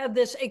we have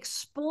this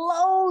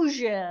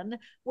explosion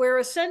where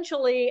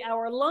essentially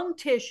our lung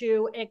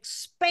tissue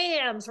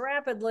expands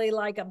rapidly,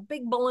 like a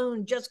big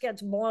balloon just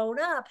gets blown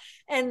up.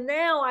 And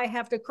now I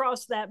have to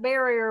cross that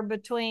barrier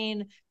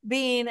between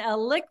being a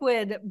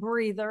liquid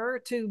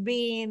breather to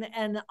being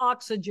an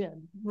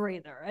oxygen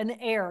breather, an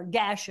air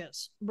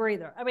gaseous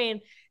breather. I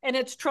mean, and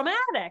it's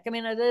traumatic. I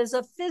mean, it is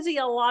a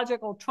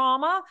physiological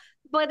trauma,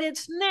 but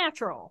it's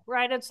natural,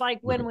 right? It's like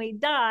when we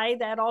die,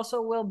 that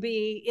also will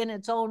be in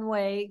its own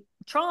way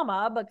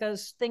trauma,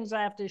 because things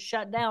have to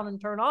shut down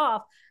and turn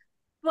off,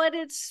 but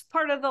it's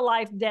part of the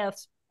life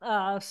death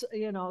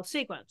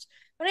sequence.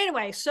 But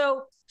anyway,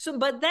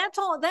 but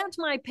that's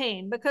my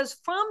pain, because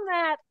from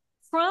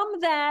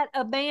that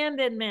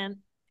abandonment,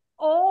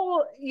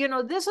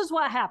 this is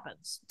what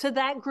happens to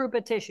that group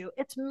of tissue.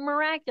 It's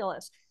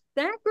miraculous.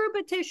 That group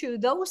of tissue,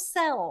 those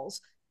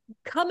cells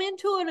come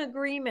into an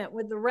agreement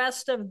with the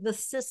rest of the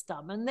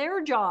system, and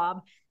their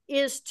job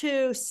is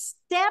to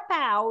step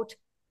out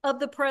of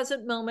the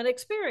present moment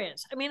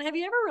experience. I mean, have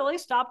you ever really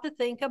stopped to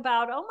think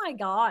about, oh my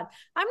God,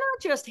 I'm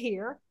not just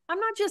here. I'm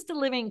not just a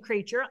living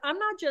creature. I'm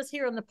not just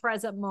here in the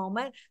present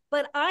moment,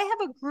 but I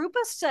have a group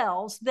of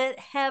cells that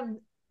have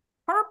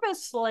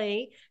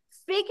purposely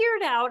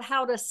figured out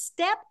how to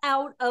step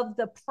out of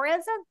the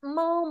present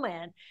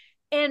moment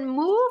and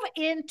move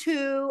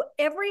into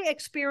every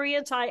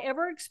experience I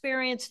ever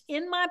experienced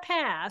in my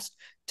past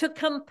to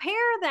compare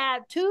that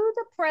to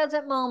the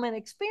present moment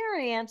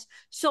experience,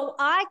 so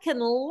I can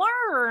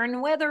learn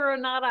whether or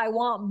not I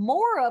want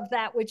more of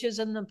that which is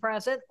in the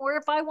present, or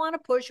if I want to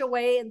push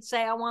away and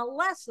say I want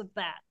less of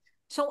that.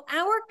 So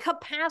our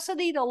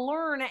capacity to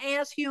learn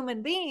as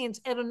human beings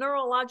at a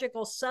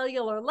neurological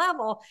cellular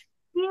level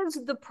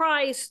is the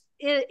price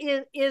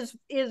is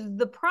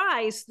the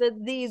price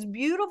that these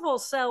beautiful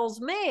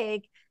cells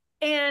make.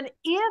 And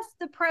if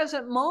the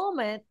present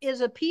moment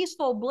is a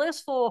peaceful,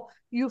 blissful,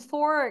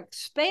 euphoric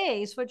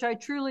space, which I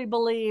truly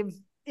believe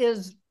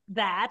is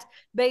that,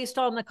 based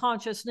on the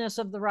consciousness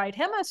of the right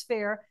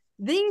hemisphere,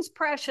 these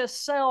precious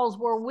cells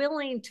were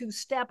willing to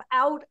step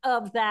out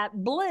of that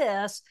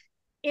bliss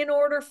in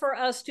order for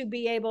us to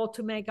be able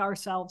to make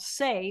ourselves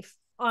safe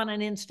on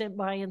an instant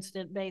by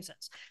instant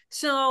basis.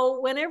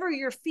 So whenever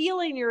you're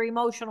feeling your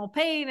emotional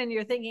pain and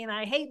you're thinking,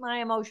 I hate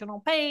my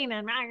emotional pain,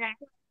 and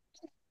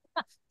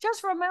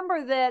just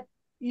remember that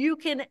you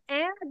can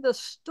add the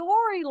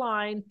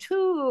storyline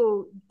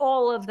to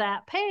all of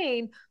that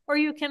pain, or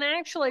you can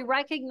actually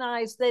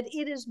recognize that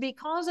it is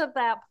because of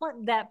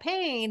that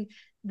pain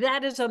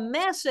that is a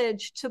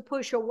message to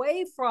push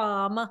away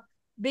from,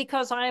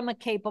 because I am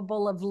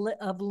capable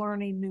of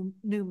learning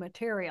new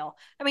material.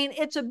 I mean,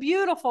 it's a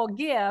beautiful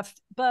gift,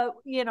 but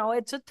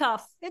it's a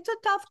tough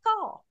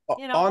call.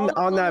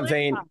 On that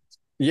vein,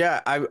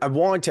 yeah, I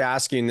wanted to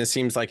ask you, and this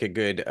seems like a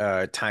good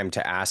time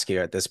to ask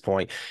you at this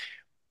point.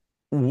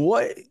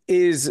 What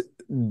is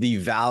the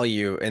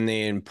value and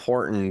the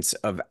importance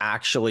of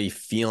actually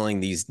feeling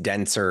these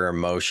denser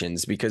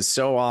emotions? Because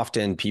so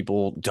often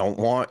people don't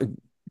want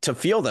to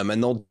feel them,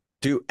 and they'll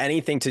do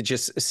anything to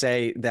just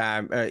say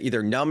that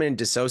either numb and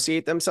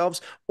dissociate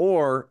themselves,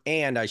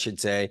 and I should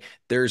say,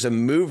 there's a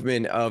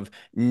movement of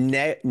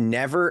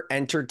never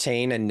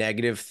entertain a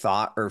negative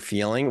thought or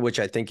feeling, which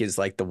I think is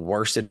like the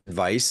worst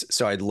advice.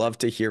 So I'd love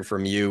to hear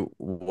from you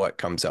what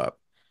comes up.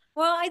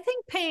 Well, I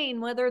think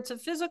pain, whether it's a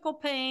physical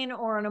pain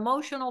or an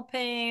emotional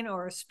pain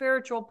or a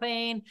spiritual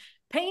pain,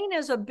 pain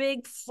is a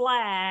big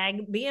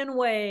flag being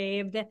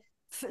waved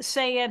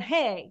saying,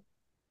 hey,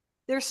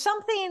 there's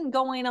something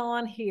going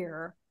on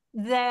here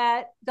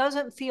that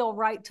doesn't feel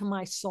right to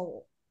my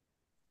soul.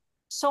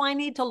 So I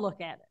need to look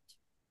at it.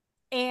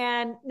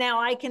 And now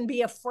I can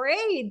be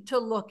afraid to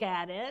look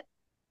at it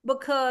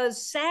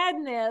because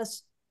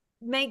sadness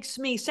makes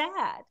me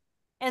sad.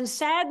 And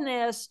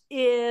sadness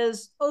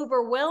is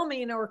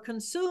overwhelming or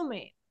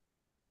consuming.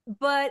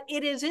 But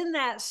it is in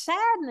that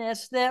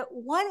sadness that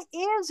what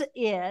is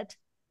it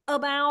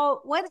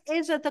about, what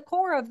is at the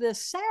core of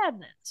this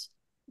sadness?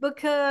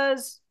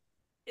 Because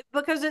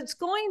it's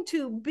going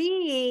to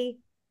be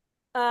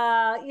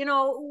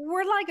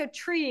we're like a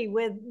tree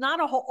with not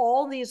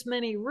all these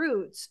many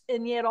roots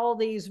and yet all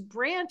these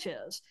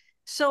branches.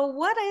 So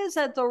what is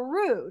at the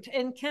root,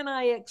 and can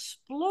I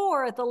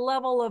explore at the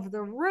level of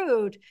the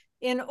root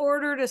in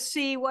order to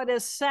see what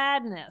is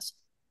sadness?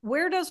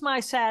 Where does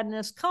my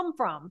sadness come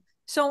from?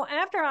 So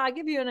after I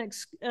give you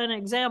an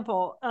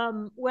example,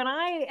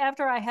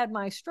 after I had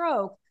my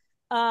stroke,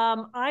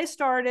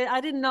 I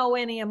didn't know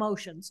any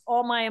emotions.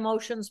 All my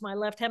emotions, my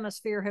left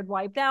hemisphere had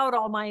wiped out.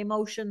 All my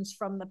emotions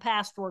from the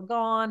past were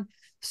gone.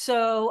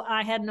 So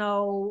I had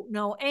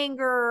no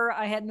anger.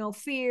 I had no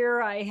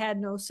fear. I had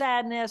no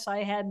sadness.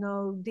 I had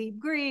no deep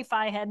grief.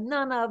 I had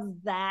none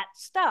of that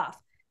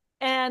stuff.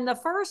 And the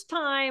first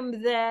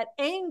time that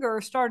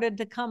anger started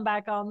to come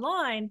back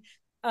online,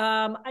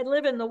 I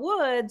live in the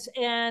woods,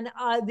 and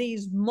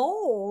these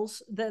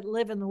moles that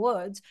live in the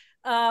woods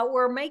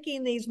were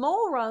making these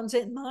mole runs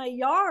in my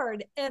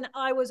yard, and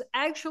I was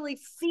actually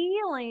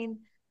feeling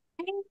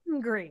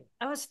angry.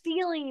 I was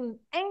feeling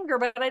anger,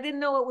 but I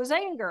didn't know it was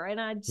anger.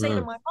 And I'd say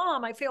to my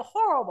mom, I feel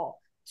horrible.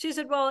 She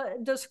said, well,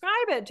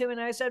 describe it to me.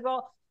 And I said,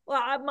 well,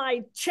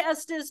 my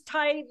chest is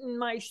tight and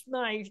my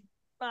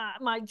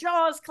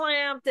jaw's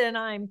clamped, and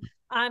I'm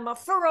a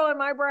furrow in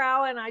my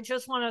brow, and I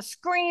just want to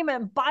scream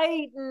and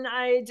bite, and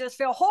I just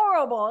feel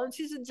horrible. And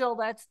she said, Jill,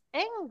 that's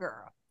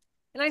anger.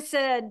 And I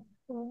said,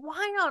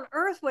 why on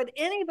earth would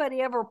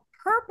anybody ever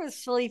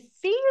purposely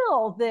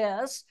feel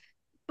this?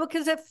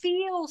 Because it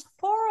feels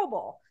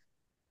horrible.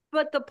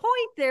 But the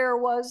point there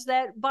was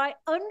that by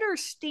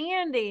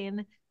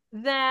understanding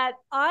that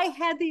I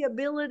had the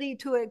ability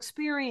to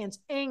experience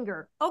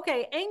anger.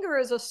 Okay, anger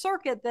is a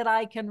circuit that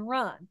I can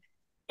run.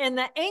 And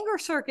the anger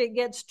circuit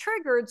gets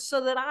triggered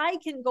so that I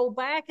can go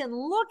back and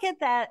look at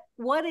that,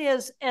 what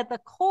is at the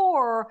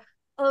core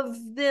of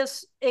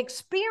this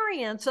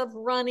experience of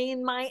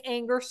running my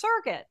anger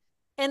circuit.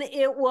 And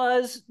it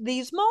was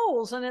these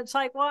moles. And it's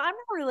like, well, I'm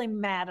not really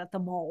mad at the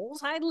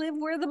moles. I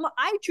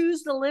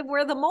choose to live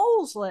where the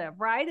moles live,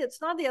 right?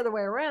 It's not the other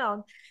way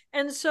around.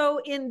 And so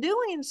in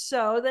doing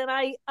so, then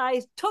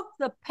I took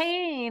the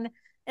pain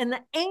and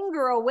the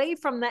anger away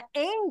from the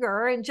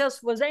anger and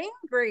just was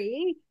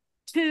angry,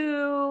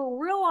 to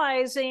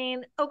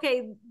realizing,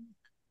 okay,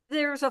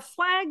 there's a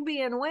flag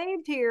being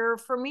waved here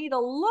for me to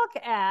look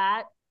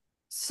at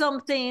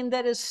something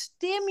that is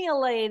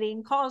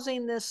stimulating,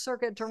 causing this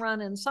circuit to run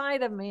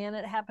inside of me, and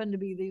it happened to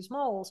be these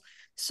moles.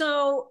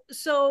 So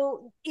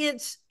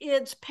it's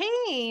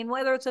pain,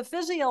 whether it's a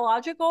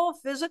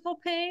physical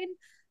pain,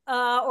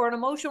 or an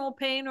emotional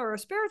pain, or a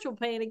spiritual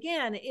pain.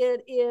 Again,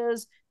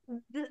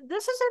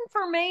 this is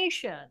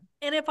information,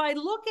 and if I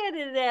look at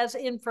it as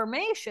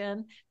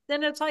information,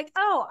 then it's like,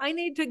 oh, I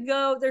need to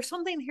go, there's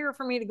something here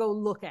for me to go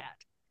look at.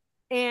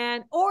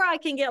 Or I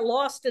can get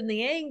lost in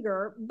the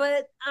anger,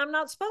 but I'm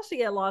not supposed to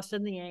get lost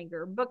in the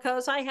anger,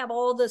 because I have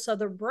all this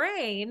other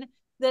brain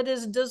that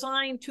is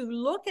designed to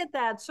look at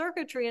that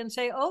circuitry and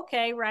say,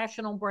 okay,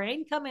 rational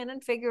brain, come in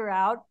and figure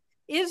out,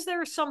 is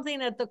there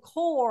something at the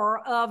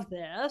core of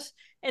this?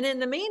 And in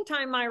the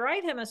meantime, my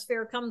right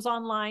hemisphere comes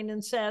online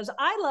and says,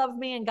 I love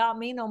me and got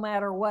me no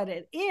matter what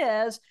it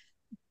is.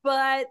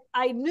 But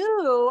I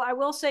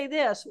will say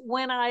this,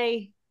 when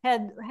I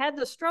had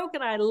the stroke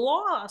and I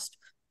lost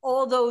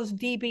all those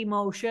deep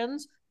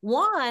emotions,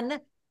 one,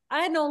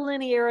 I had no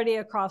linearity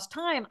across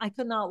time. I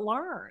could not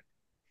learn.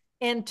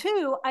 And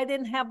two, I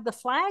didn't have the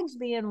flags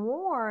being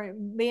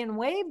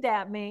waved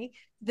at me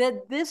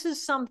that this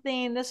is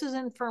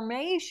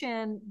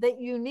information that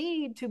you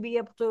need to be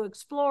able to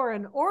explore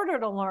in order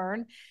to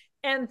learn.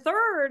 And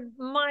third,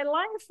 my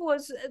life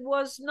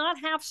was not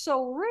half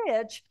so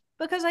rich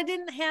because I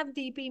didn't have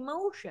deep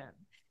emotion.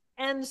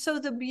 And so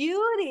the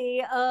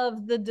beauty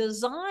of the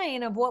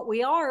design of what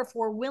we are, if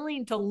we're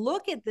willing to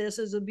look at this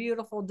as a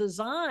beautiful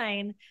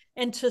design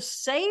and to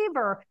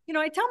savor,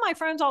 I tell my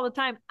friends all the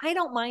time, I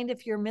don't mind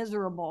if you're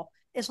miserable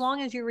as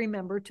long as you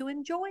remember to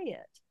enjoy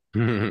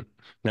it.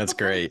 That's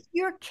great.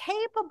 You're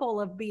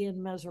capable of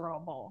being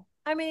miserable.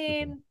 I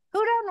mean, who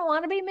doesn't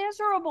want to be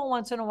miserable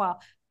once in a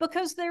while?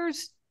 Because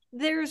there's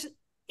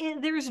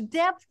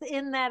depth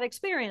in that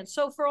experience.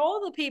 So for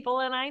all the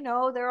people, and I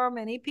know there are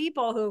many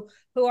people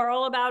who are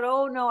all about,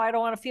 oh no, I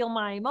don't want to feel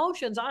my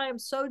emotions. I am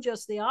so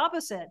just the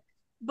opposite.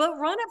 but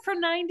run it for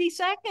 90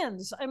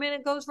 seconds. I mean,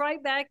 it goes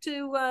right back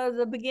to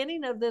the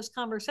beginning of this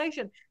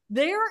conversation.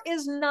 There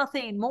is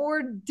nothing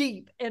more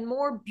deep and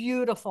more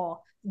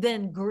beautiful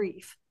than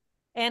grief.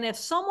 And if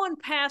someone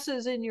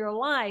passes in your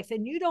life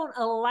and you don't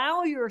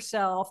allow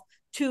yourself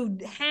to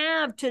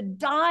have to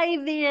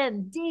dive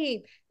in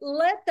deep,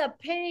 let the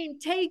pain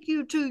take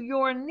you to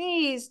your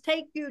knees,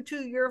 take you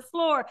to your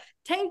floor,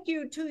 take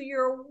you to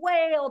your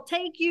wail,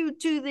 take you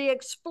to the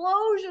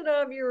explosion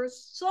of your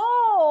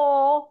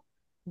soul.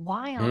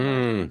 Why on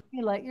earth would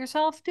you let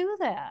yourself do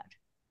that?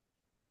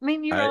 I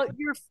mean,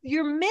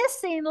 you're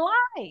missing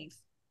life.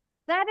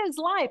 That is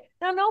life.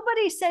 Now,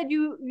 nobody said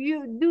you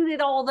do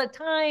it all the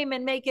time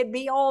and make it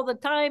be all the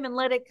time and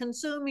let it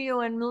consume you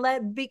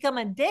and become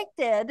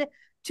addicted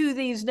to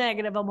these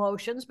negative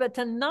emotions, but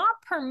to not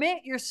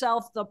permit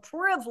yourself the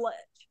privilege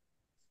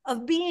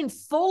of being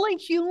fully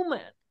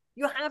human.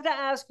 You have to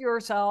ask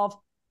yourself,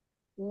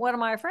 what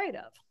am I afraid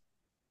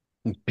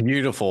of?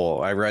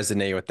 Beautiful. I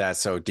resonate with that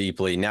so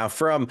deeply. Now,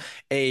 from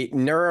a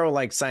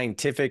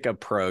scientific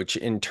approach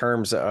in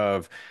terms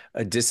of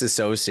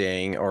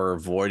disassociating or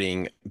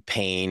avoiding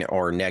pain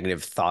or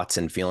negative thoughts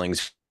and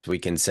feelings, we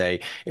can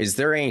say, is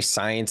there any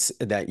science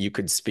that you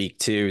could speak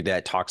to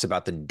that talks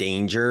about the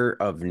danger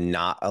of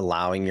not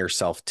allowing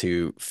yourself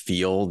to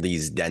feel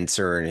these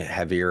denser and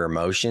heavier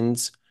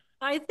emotions?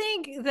 I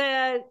think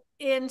that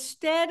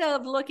instead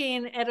of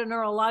looking at a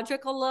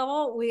neurological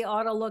level, we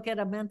ought to look at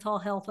a mental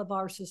health of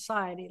our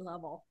society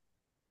level.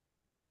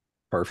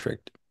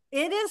 Perfect.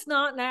 It is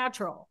not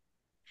natural.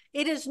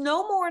 It is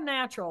no more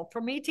natural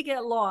for me to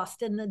get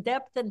lost in the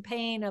depth and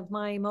pain of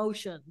my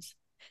emotions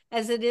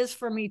as it is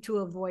for me to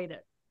avoid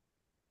it.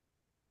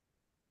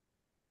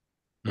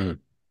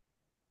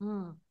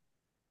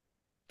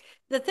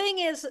 The thing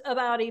is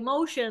about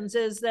emotions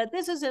is that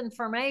this is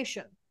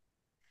information.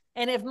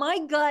 And if my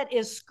gut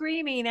is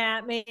screaming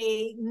at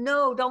me,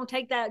 no, don't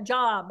take that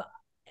job,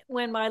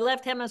 when my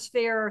left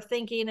hemisphere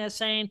thinking is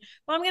saying,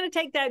 well, I'm going to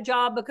take that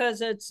job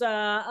because it's,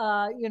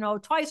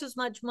 twice as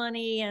much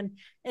money. And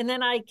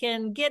then I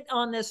can get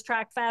on this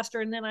track faster.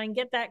 And then I can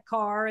get that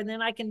car. And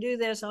then I can do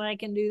this and I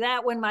can do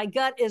that. When my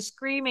gut is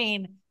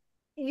screaming,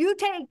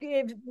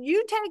 if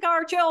you take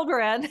our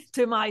children,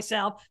 to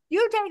myself,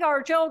 you take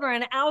our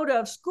children out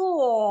of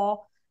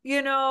school,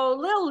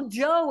 little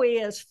Joey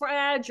is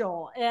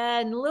fragile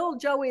and little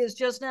Joey is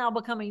just now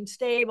becoming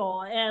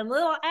stable, and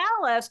little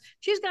Alice,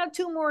 she's got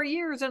 2 more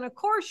years, and of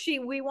course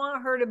we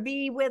want her to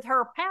be with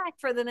her pack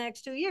for the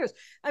next 2 years.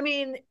 I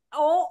mean,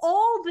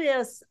 all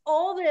this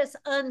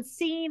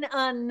unseen,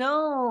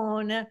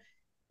 unknown.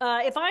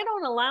 If I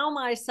don't allow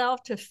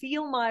myself to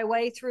feel my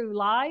way through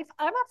life,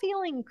 I'm a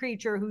feeling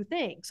creature who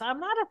thinks. I'm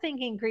not a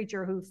thinking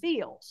creature who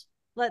feels.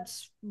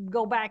 Let's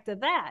go back to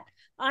that.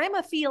 I'm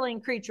a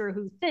feeling creature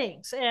who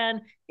thinks.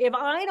 And if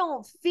I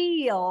don't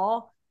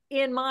feel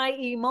in my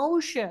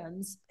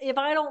emotions, if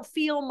I don't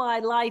feel my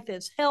life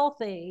is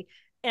healthy,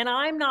 and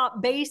I'm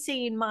not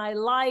basing my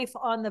life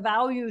on the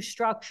value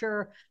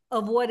structure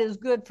of what is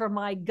good for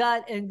my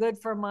gut and good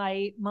for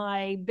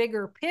my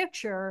bigger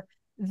picture,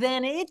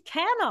 then it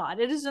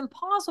is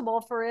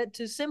impossible for it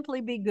to simply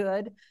be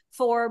good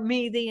for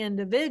me, the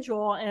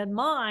individual, and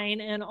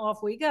mine, and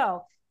off we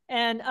go.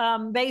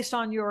 And based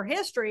on your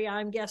history,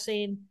 I'm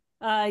guessing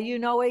you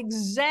know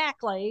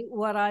exactly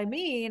what I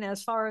mean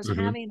as far as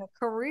having a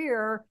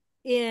career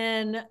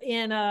in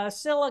a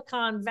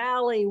Silicon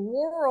Valley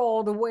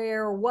world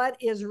where what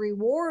is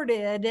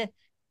rewarded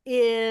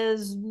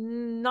is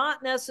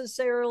not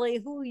necessarily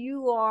who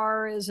you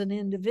are as an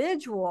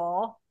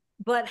individual,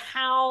 but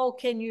how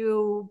can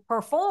you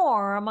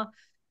perform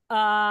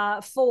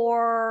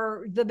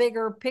for the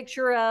bigger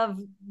picture of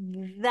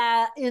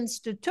that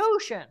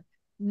institution,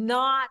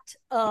 not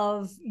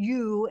of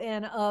you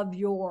and of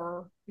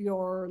your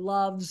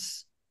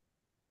loves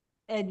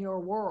and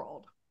your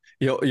world.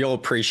 You'll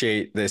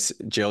appreciate this,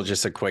 Jill.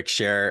 Just a quick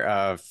share.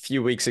 A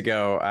few weeks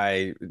ago,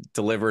 I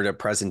delivered a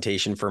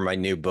presentation for my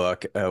new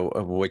book,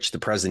 of which the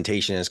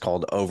presentation is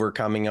called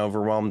Overcoming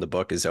Overwhelm. The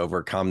book is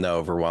Overcome the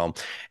Overwhelm.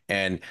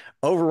 And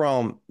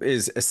overwhelm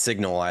is a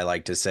signal, I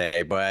like to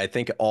say, but I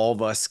think all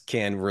of us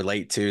can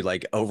relate to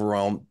like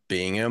overwhelm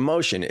being an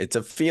emotion. It's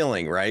a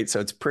feeling, right? So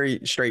it's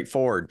pretty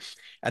straightforward.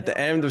 At the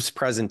end of this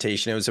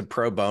presentation, it was a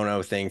pro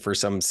bono thing for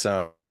some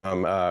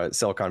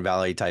Silicon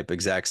Valley type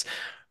execs.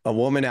 A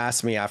woman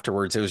asked me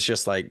afterwards, it was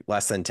just like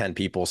less than 10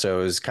 people. So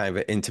it was kind of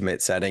an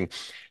intimate setting.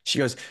 She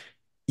goes,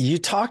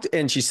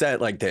 and she said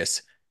it like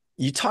this,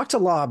 you talked a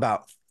lot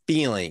about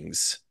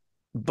feelings,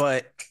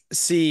 but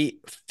see,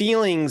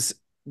 feelings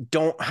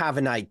don't have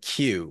an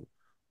IQ.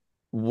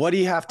 What do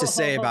you have to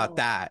say about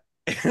that?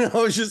 And I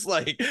was just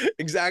like,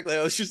 exactly.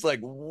 I was just like,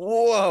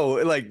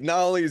 whoa, like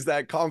not only is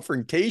that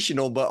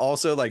confrontational, but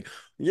also like,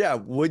 yeah,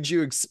 what'd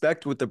you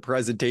expect with the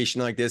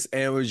presentation like this?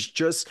 And it was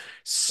just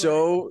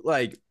so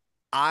like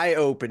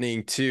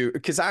eye-opening to,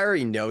 because I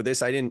already know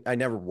this. I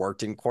never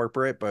worked in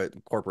corporate, but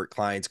corporate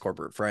clients,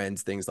 corporate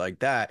friends, things like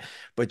that.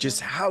 But just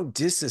how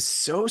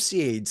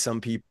disassociated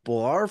some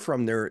people are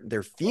from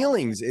their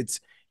feelings.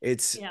 It's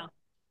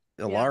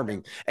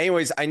alarming.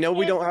 Anyways, I know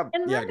we don't have,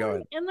 go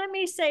ahead. And let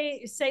me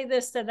say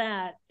this to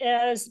that,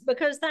 is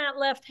because that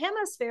left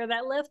hemisphere,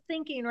 that left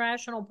thinking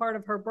rational part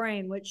of her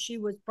brain, which she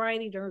was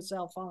priding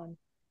herself on,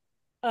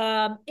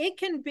 it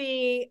can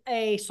be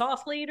a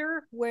soft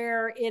leader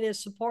where it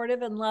is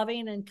supportive and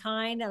loving and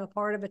kind and a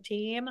part of a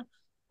team,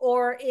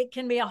 or it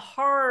can be a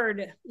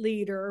hard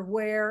leader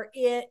where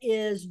it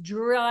is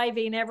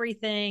driving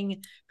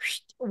everything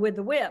with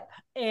the whip.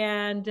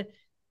 And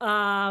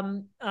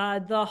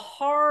the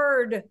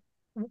hard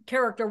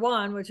character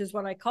one, which is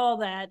what I call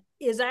that,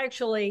 is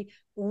actually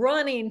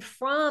running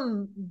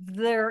from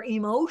their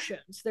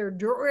emotions. They're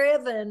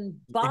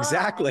driven by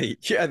exactly.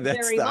 Yeah,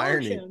 that's their the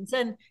emotions.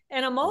 irony.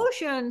 And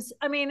emotions,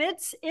 I mean,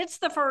 it's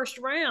the first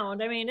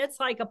round. I mean, it's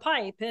like a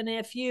pipe. And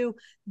if you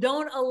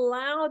don't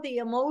allow the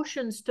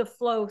emotions to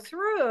flow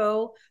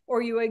through,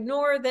 or you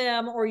ignore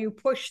them, or you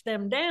push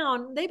them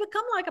down, they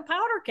become like a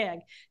powder keg.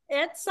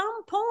 At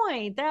some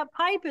point, that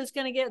pipe is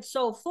going to get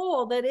so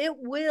full that it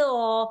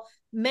will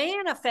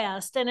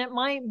manifest, and it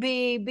might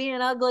be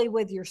being ugly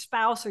with your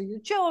spouse or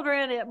your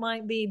children. It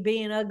might be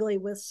being ugly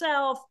with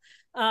self.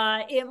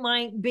 It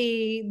might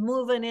be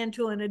moving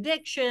into an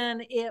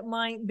addiction. It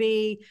might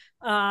be,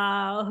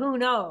 who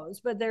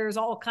knows, but there's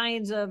all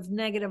kinds of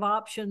negative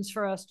options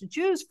for us to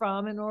choose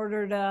from in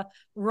order to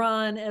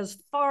run as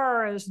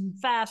far as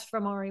fast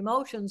from our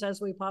emotions as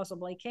we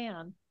possibly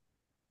can.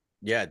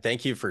 Yeah,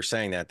 thank you for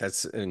saying that.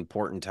 That's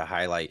important to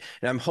highlight.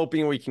 And I'm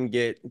hoping we can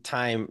get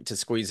time to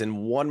squeeze in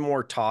one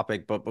more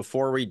topic. But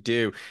before we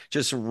do,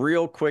 just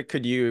real quick,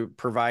 could you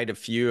provide a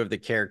few of the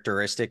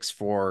characteristics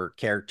for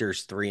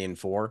characters 3 and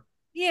 4?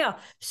 Yeah.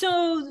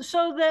 So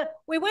that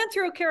we went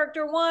through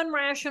character 1,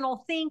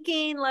 rational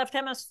thinking, left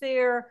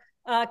hemisphere.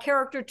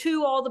 Character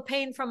 2, all the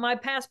pain from my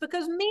past,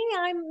 because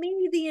I'm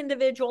me, the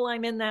individual,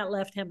 I'm in that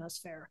left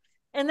hemisphere.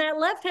 And that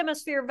left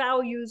hemisphere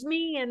values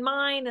me and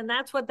mine. And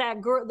that's what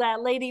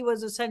that lady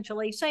was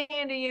essentially saying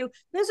to you.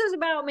 This is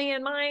about me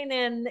and mine.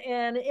 And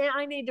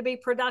I need to be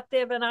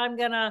productive, and I'm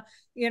going to,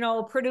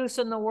 produce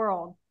in the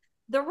world.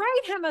 The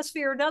right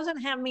hemisphere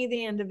doesn't have me,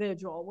 the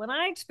individual. When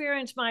I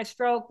experienced my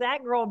stroke,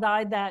 that girl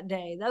died that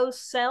day.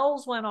 Those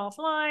cells went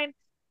offline,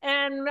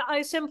 and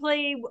I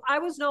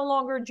was no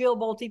longer Jill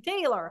Bolte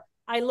Taylor.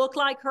 I look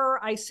like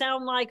her. I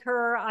sound like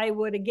her. I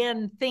would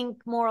again think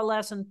more or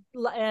less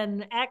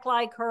and act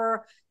like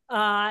her.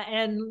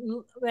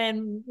 And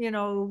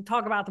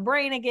talk about the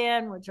brain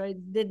again, which I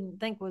didn't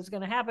think was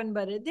going to happen,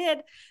 but it did,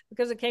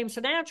 because it came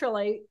so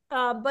naturally.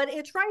 But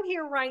it's right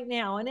here, right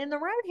now. And in the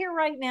right here,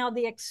 right now,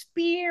 the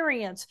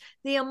experience,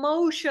 the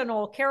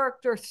emotional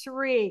character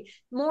 3,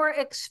 more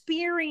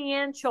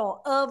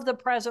experiential of the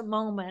present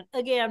moment.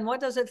 Again,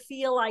 what does it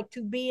feel like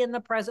to be in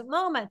the present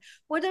moment?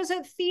 What does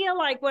it feel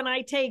like when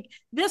I take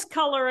this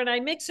color and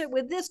I mix it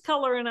with this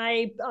color and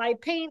I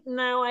paint, and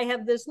now I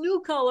have this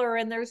new color,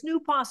 and there's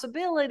new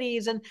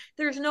possibilities, and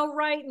there's no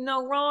right and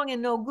no wrong,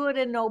 and no good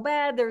and no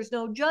bad. There's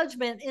no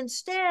judgment.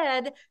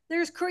 Instead,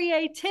 there's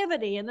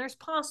creativity, and there's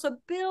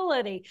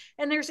possibility,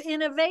 and there's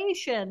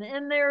innovation,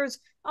 and there's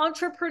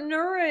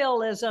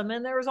entrepreneurialism,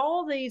 and there's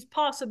all these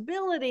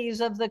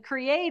possibilities of the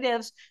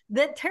creatives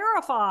that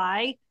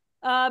terrify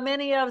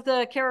many of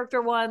the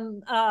character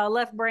 1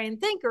 left brain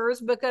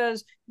thinkers,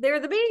 because they're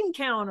the bean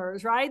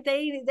counters, right?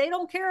 They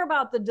don't care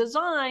about the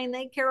design.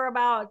 They care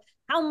about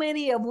how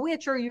many of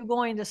which are you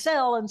going to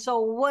sell, and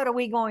so what are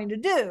we going to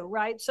do,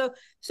 right? So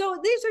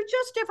these are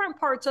just different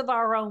parts of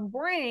our own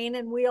brain,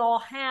 and we all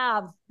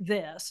have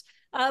this,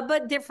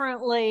 but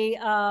differently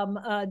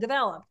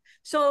developed.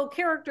 So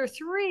character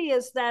 3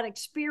 is that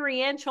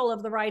experiential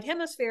of the right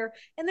hemisphere,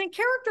 and then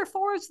character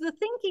 4 is the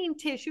thinking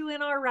tissue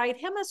in our right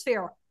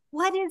hemisphere.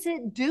 What is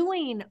it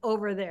doing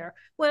over there?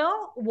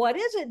 Well, what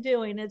is it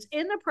doing? It's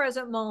in the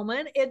present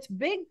moment. It's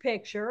big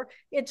picture.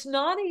 It's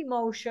not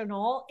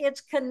emotional.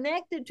 It's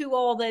connected to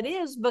all that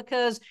is,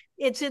 because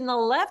it's in the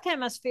left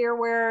hemisphere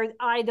where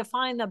I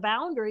define the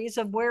boundaries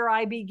of where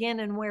I begin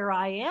and where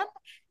I end.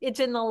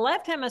 It's in the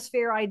left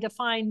hemisphere I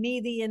define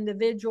me, the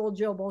individual,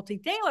 Jill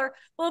Bolte Taylor.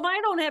 Well, if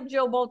I don't have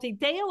Jill Bolte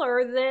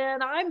Taylor,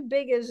 then I'm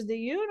big as the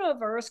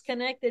universe,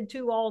 connected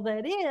to all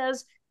that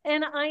is.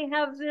 And I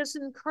have this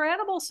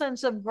incredible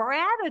sense of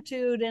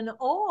gratitude and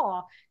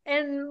awe.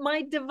 And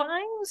my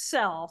divine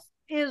self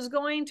is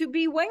going to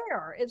be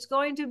where? It's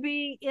going to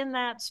be in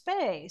that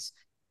space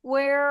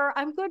where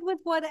I'm good with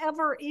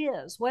whatever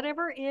is.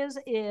 Whatever is.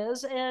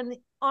 And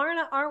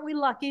aren't we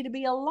lucky to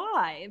be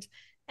alive?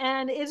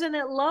 And isn't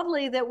it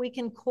lovely that we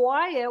can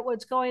quiet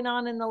what's going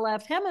on in the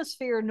left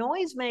hemisphere,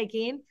 noise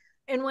making?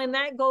 And when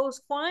that goes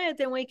quiet,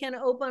 then we can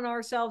open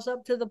ourselves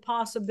up to the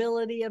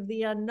possibility of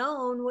the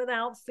unknown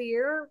without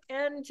fear,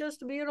 and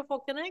just a beautiful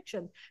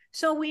connection.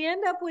 So we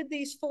end up with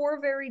these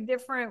 4 very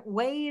different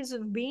ways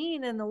of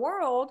being in the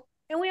world,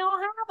 and we all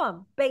have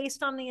them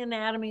based on the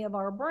anatomy of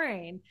our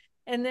brain.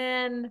 And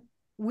then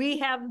we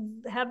have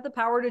the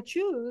power to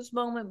choose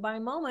moment by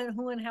moment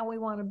who and how we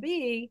want to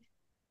be.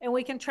 And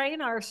we can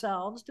train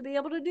ourselves to be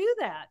able to do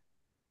that,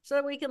 so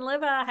that we can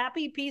live a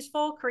happy,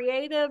 peaceful,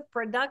 creative,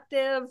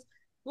 productive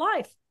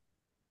life.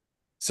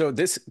 So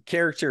this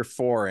character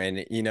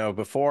foreign,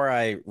 before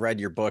I read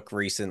your book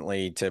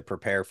recently to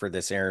prepare for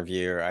this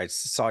interview, I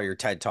saw your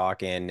TED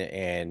Talk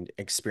and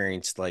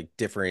experienced like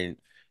different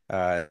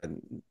uh,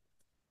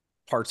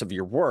 parts of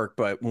your work.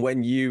 But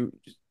when you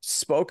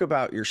spoke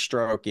about your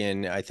stroke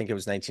in, I think it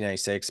was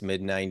 1996,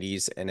 mid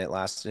 90s, and it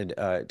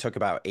took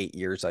about 8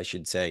 years, I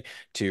should say,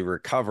 to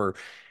recover.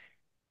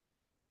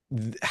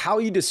 How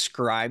you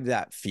describe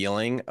that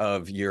feeling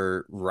of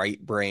your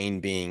right brain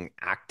being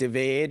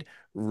activated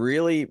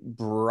really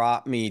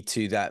brought me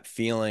to that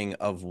feeling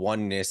of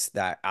oneness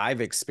that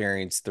I've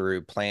experienced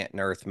through plant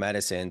and earth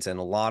medicines. And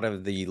a lot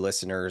of the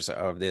listeners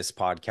of this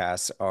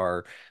podcast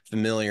are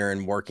familiar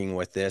in working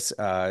with this,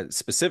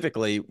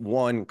 specifically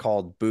one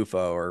called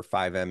BUFO or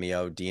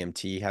 5-MeO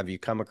DMT. Have you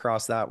come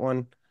across that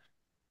one?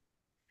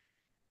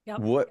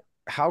 Yep.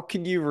 How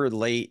can you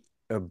relate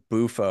a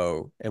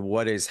bufo and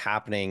what is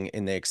happening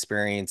in the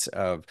experience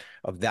of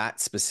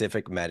that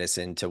specific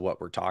medicine to what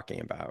we're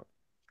talking about?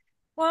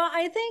 Well,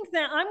 I think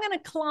that I'm going to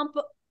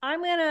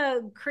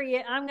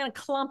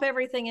clump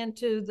everything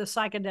into the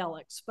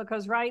psychedelics,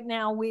 because right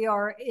now we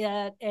are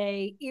at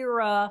a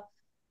era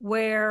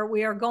where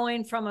we are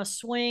going from a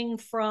swing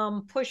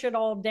from push it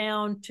all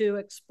down to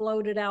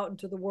explode it out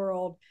into the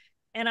world.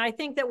 And I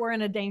think that we're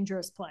in a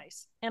dangerous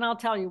place. And I'll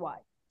tell you why.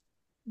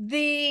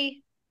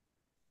 The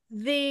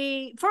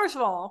first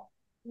of all,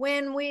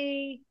 when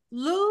we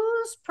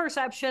lose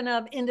perception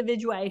of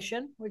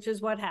individuation, which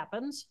is what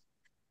happens,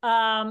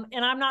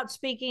 and I'm not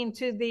speaking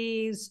to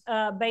these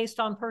based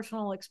on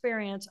personal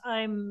experience.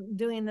 I'm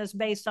doing this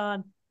based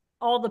on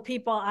all the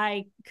people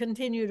I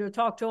continue to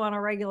talk to on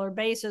a regular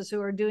basis who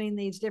are doing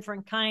these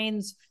different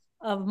kinds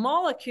of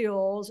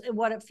molecules and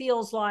what it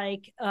feels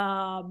like,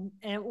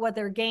 and what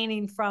they're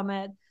gaining from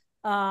it.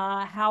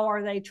 How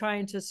are they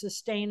trying to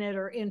sustain it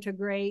or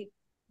integrate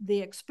the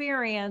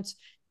experience,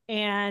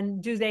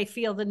 and do they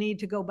feel the need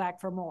to go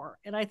back for more?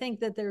 And I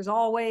think that there's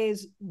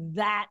always,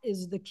 that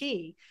is the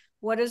key.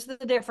 What is the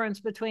difference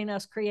between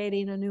us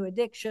creating a new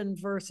addiction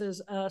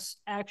versus us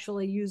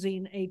actually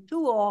using a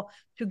tool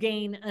to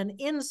gain an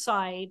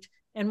insight?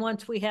 And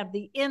once we have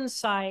the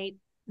insight,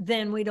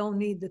 then we don't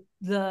need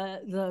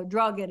the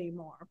drug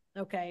anymore.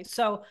 Okay.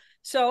 So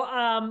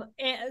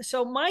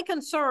my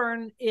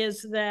concern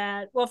is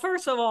that, well,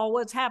 first of all,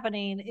 what's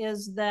happening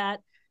is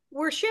that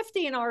we're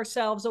shifting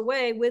ourselves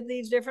away with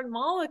these different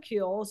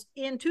molecules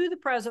into the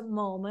present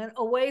moment,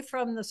 away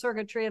from the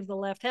circuitry of the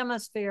left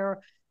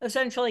hemisphere.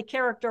 Essentially,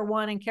 character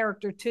 1 and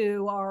character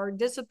 2 are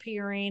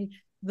disappearing.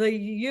 The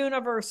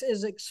universe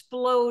is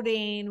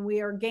exploding.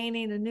 We are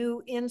gaining a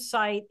new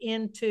insight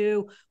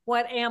into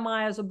what am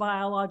I as a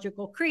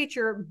biological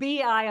creature?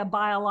 Be I a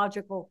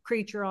biological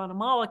creature on a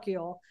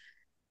molecule?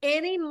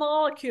 Any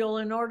molecule,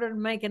 in order to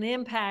make an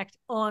impact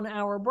on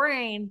our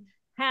brain,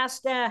 has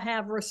to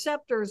have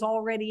receptors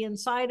already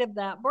inside of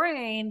that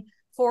brain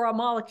for a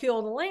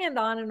molecule to land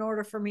on in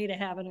order for me to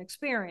have an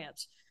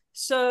experience.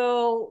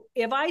 So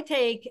if I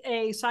take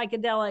a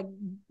psychedelic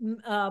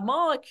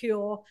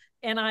molecule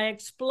and I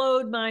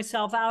explode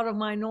myself out of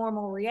my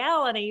normal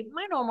reality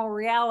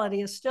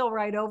is still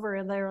right over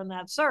in there in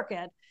that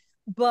circuit.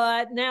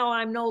 But now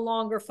I'm no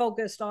longer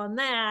focused on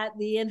that.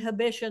 The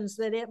inhibitions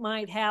that it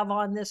might have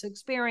on this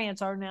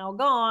experience are now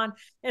gone.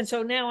 And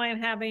so now I'm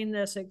having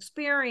this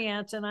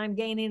experience and I'm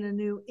gaining a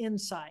new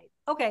insight.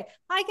 Okay,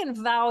 I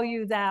can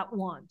value that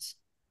once.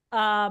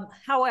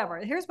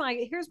 However, here's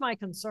my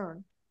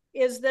concern,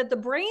 is that the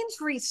brain's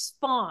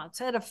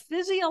response at a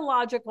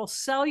physiological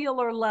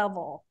cellular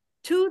level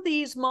to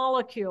these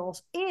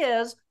molecules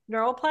is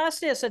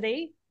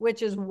neuroplasticity,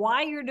 which is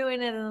why you're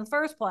doing it in the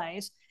first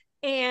place,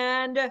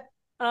 and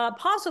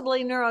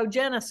possibly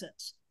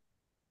neurogenesis.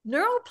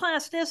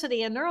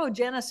 Neuroplasticity and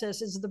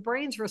neurogenesis is the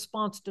brain's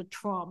response to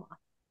trauma.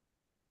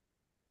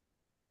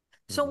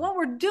 So what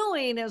we're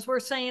doing is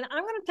we're saying,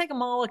 I'm going to take a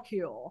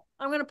molecule,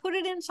 I'm going to put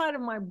it inside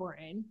of my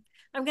brain,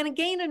 I'm going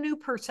to gain a new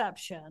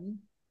perception,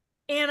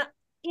 and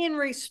in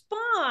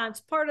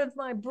response, part of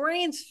my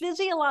brain's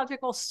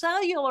physiological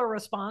cellular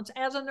response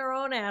as a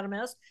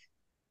neuroanatomist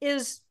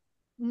is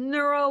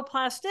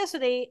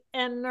neuroplasticity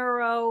and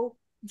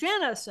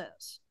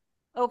neurogenesis.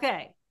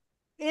 Okay,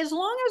 as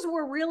long as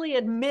we're really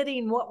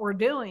admitting what we're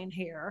doing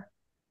here,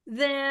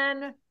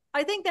 then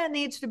I think that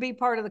needs to be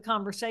part of the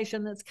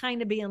conversation that's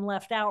kind of being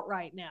left out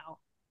right now.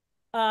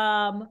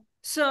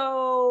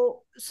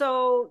 So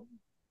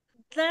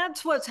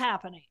that's what's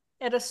happening.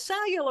 At a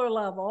cellular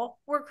level,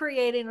 we're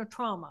creating a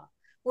trauma.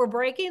 We're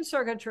breaking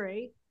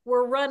circuitry.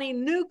 We're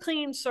running new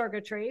clean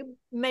circuitry.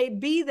 May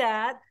be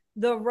that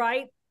the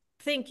right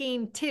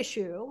thinking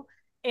tissue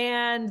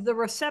and the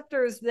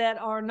receptors that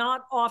are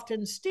not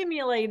often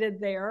stimulated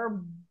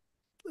there,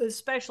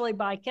 especially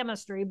by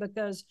chemistry,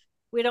 because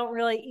we don't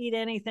really eat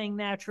anything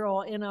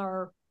natural in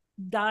our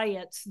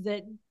diets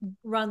that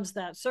runs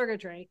that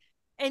circuitry.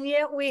 And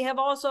yet we have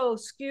also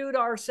skewed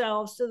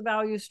ourselves to the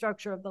value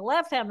structure of the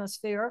left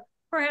hemisphere,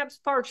 perhaps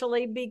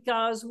partially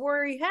because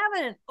we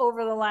haven't,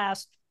 over the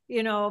last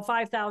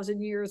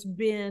 5,000 years,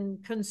 been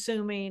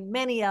consuming,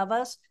 many of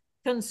us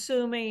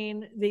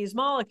consuming these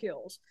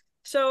molecules.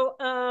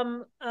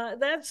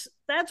 That's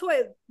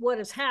what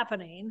is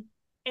happening,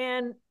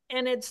 and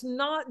it's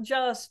not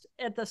just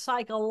at the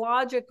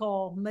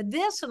psychological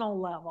medicinal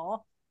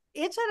level,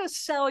 it's at a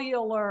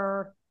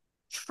cellular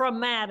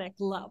traumatic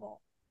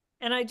level,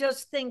 and I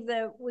just think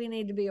that we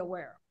need to be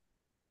aware.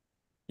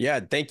 Yeah,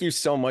 thank you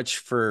so much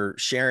for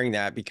sharing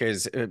that,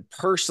 because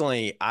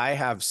personally, I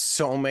have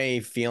so many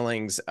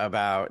feelings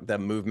about the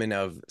movement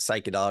of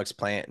psychedelics,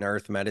 plant and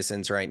earth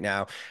medicines right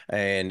now,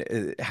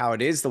 and how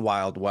it is the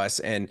Wild West.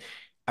 And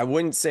I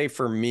wouldn't say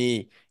for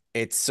me,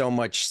 it's so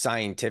much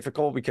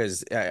scientifical,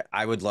 because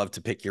I would love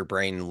to pick your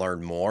brain and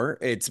learn more.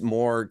 It's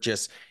more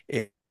just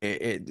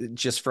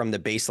just from the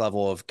base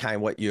level of kind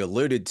of what you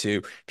alluded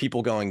to,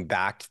 people going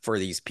back for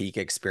these peak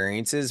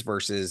experiences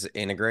versus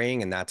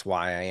integrating. And that's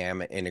why I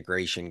am an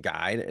integration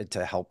guide,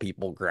 to help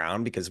people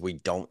ground, because we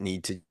don't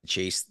need to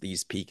chase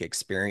these peak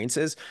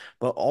experiences,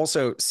 but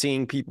also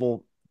seeing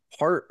people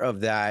part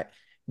of that.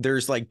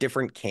 There's like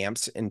different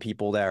camps and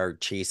people that are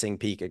chasing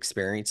peak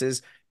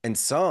experiences, and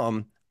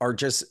some are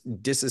just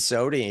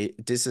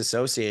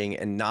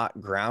disassociating and not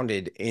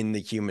grounded in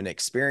the human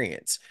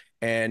experience.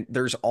 And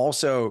there's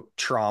also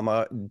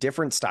trauma,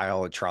 different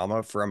style of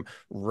trauma from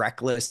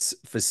reckless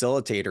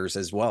facilitators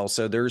as well.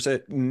 So there's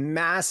a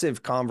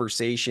massive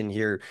conversation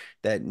here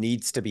that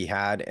needs to be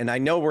had. And I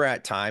know we're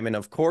at time. And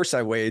of course,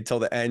 I waited till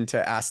the end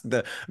to ask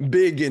the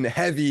big and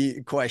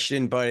heavy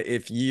question. But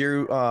if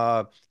you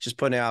just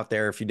put it out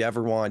there, if you'd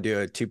ever want to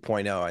do a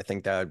 2.0, I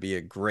think that would be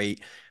a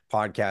great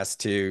podcast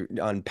to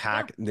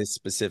unpack this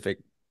specific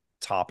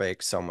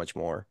topic so much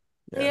more.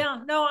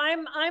 Yeah, no,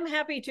 I'm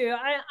happy to.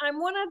 I'm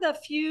one of the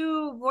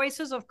few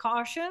voices of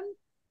caution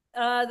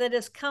that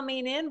is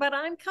coming in, but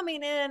I'm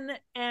coming in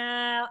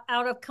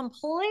out of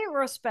complete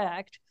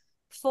respect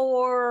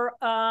for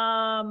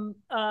the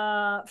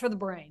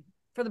brain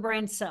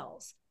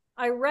cells.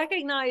 I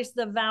recognize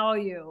the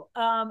value,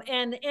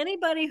 and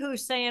anybody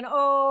who's saying,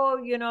 "Oh,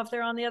 if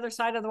they're on the other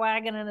side of the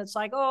wagon and it's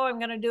like, oh, I'm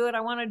going to do it,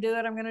 I want to do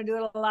it, I'm going to do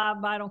it a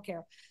lot, but I don't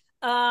care."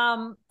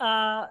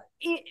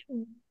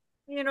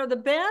 The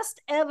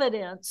best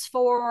evidence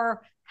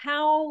for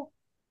how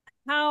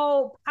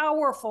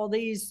powerful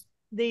these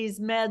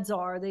meds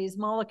are, these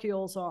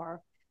molecules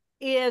are,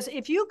 is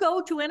if you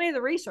go to any of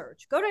the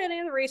research,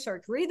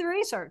 read the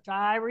research.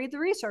 I read the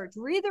research,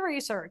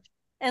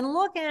 and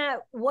look at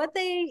what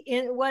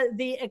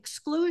the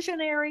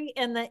exclusionary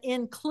and the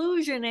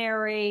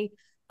inclusionary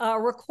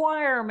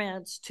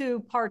requirements to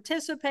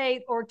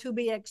participate or to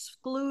be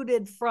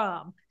excluded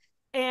from.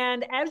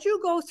 And as you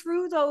go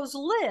through those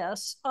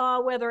lists,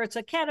 whether it's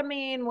a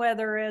ketamine,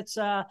 whether it's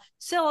a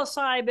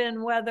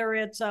psilocybin, whether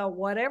it's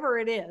whatever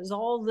it is,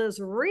 all this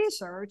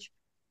research,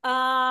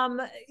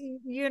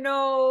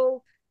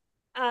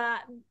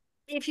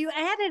 if you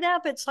add it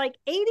up, it's like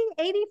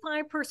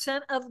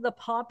 85% of the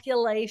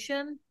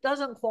population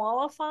doesn't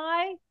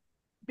qualify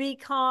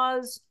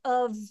because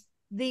of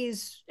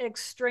these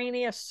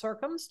extraneous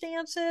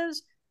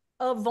circumstances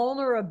of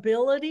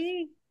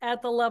vulnerability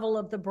at the level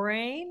of the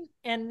brain.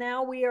 And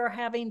now we are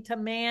having to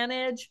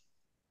manage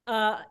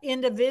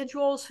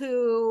individuals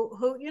who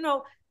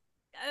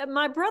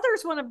my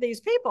brother's one of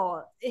these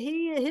people.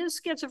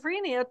 His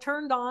schizophrenia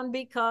turned on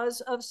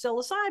because of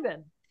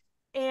psilocybin,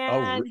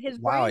 and his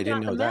brain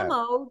got the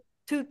memo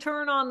to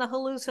turn on the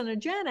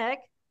hallucinogenic,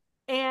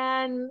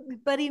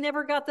 but he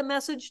never got the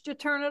message to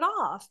turn it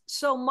off.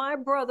 So my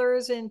brother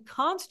is in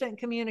constant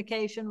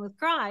communication with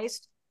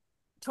Christ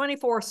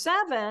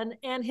 24/7,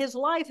 and his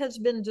life has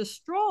been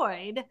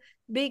destroyed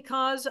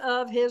because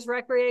of his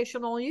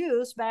recreational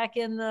use back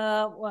in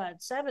the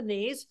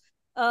 70s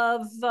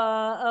of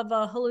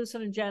a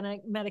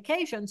hallucinogenic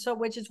medication. So,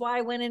 which is why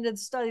I went into the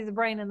study of the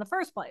brain in the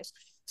first place.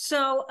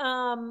 So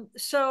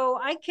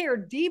I care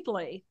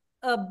deeply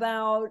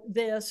about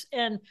this,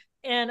 and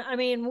I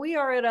mean, we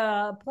are at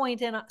a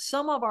point in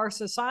some of our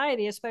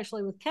society,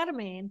 especially with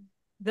ketamine,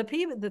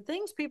 the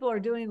things people are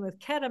doing with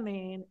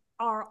ketamine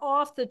are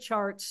off the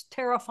charts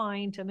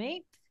terrifying to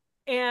me.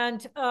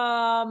 And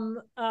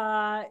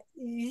I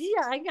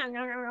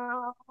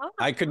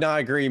could not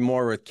agree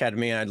more with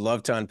ketamine. I'd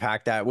love to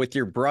unpack that with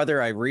your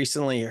brother. I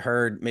recently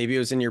heard, maybe it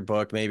was in your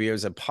book, maybe it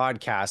was a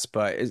podcast,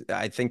 but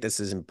I think this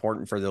is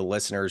important for the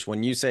listeners.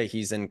 When you say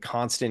he's in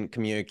constant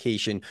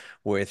communication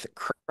with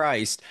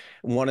Christ,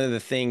 one of the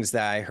things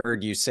that I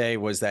heard you say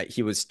was that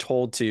he was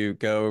told to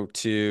go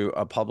to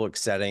a public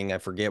setting, I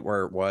forget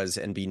where it was,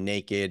 and be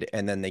naked.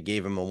 And then they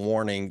gave him a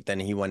warning. Then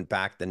he went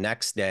back the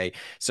next day.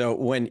 So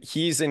when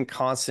he's in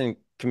constant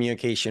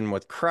communication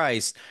with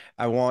Christ,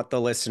 I want the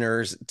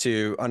listeners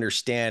to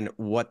understand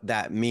what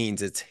that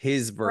means. It's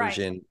his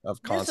version of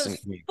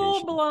constant communication.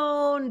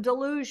 Full-blown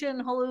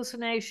delusion,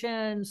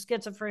 hallucination,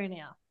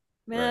 schizophrenia.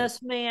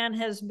 This man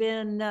has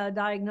been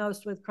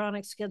diagnosed with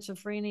chronic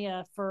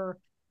schizophrenia for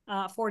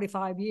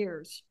 45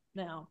 years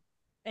now,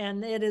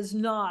 and it is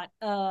not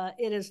a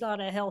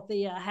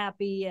healthy,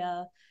 happy.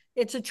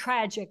 It's a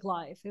tragic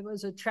life. It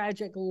was a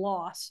tragic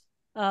loss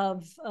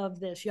of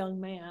this young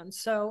man.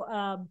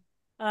 So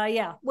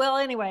Yeah. Well,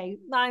 anyway,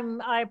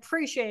 I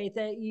appreciate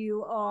that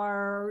you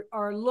are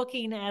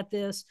looking at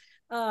this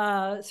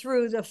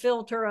through the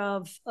filter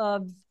of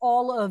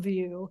all of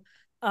you,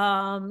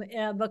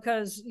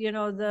 because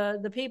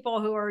the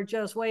people who are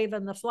just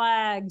waving the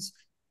flags,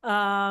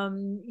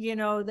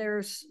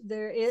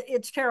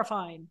 it's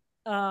terrifying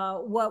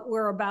what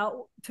we're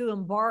about to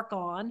embark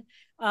on,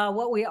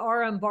 what we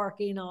are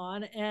embarking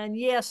on, and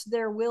yes,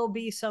 there will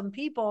be some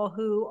people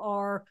who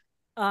are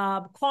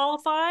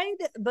qualified,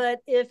 but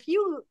if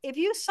you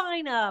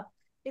sign up,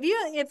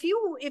 if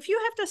you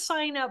have to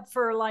sign up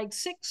for like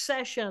 6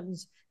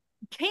 sessions,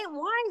 can't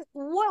why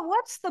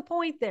what's the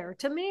point there?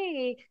 To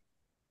me,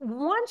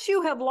 once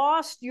you have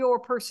lost your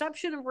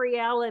perception of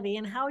reality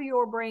and how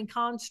your brain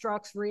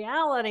constructs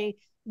reality,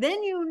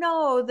 then you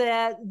know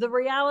that the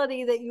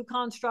reality that you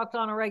construct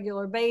on a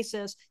regular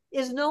basis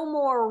is no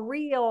more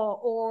real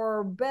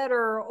or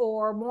better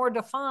or more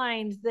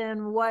defined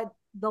than what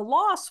the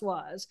loss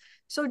was.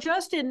 So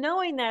just in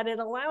knowing that, it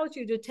allows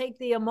you to take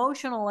the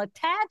emotional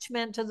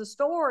attachment to the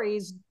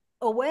stories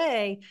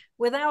away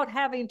without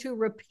having to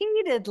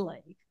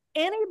repeatedly.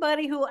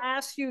 Anybody who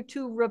asks you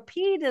to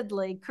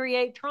repeatedly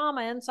create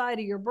trauma inside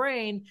of your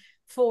brain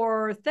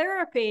for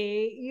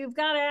therapy, you've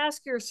got to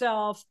ask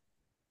yourself,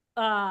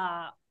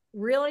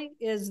 really,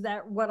 is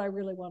that what I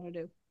really want to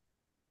do?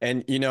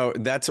 And,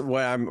 that's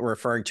what I'm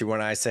referring to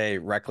when I say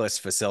reckless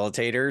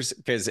facilitators,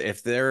 because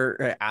if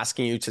they're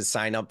asking you to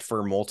sign up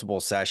for multiple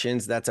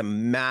sessions, that's a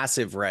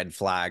massive red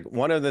flag.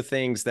 One of the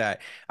things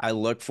that I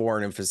look for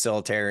in a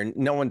facilitator, and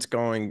no one's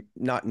going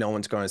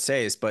to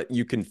say this, but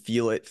you can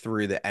feel it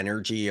through the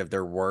energy of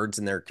their words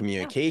and their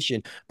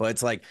communication. Yeah. But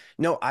it's like,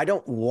 no, I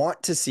don't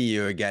want to see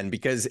you again,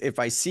 because if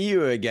I see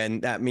you again,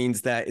 that means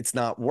that it's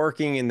not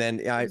working. And then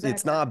exactly.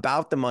 It's not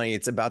about the money,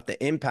 it's about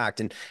the impact.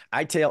 And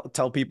I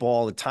tell people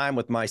all the time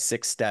with my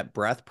 6-step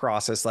breath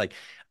process, like,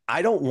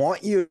 I don't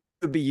want you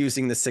to be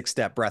using the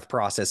 6-step breath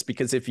process,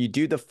 because if you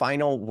do the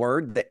final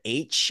word, the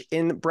H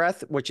in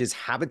breath, which is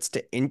habits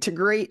to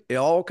integrate, it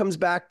all comes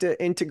back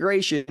to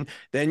integration.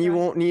 Then you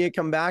won't need to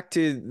come back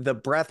to the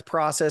breath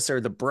process or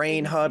the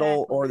brain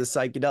huddle or the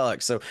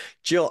psychedelic. So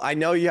Jill, I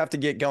know you have to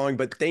get going,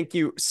 but thank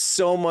you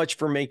so much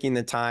for making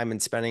the time and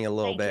spending a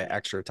little bit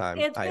extra time.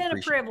 It's been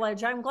a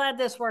privilege. I'm glad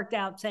this worked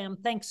out, Sam.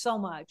 Thanks so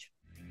much.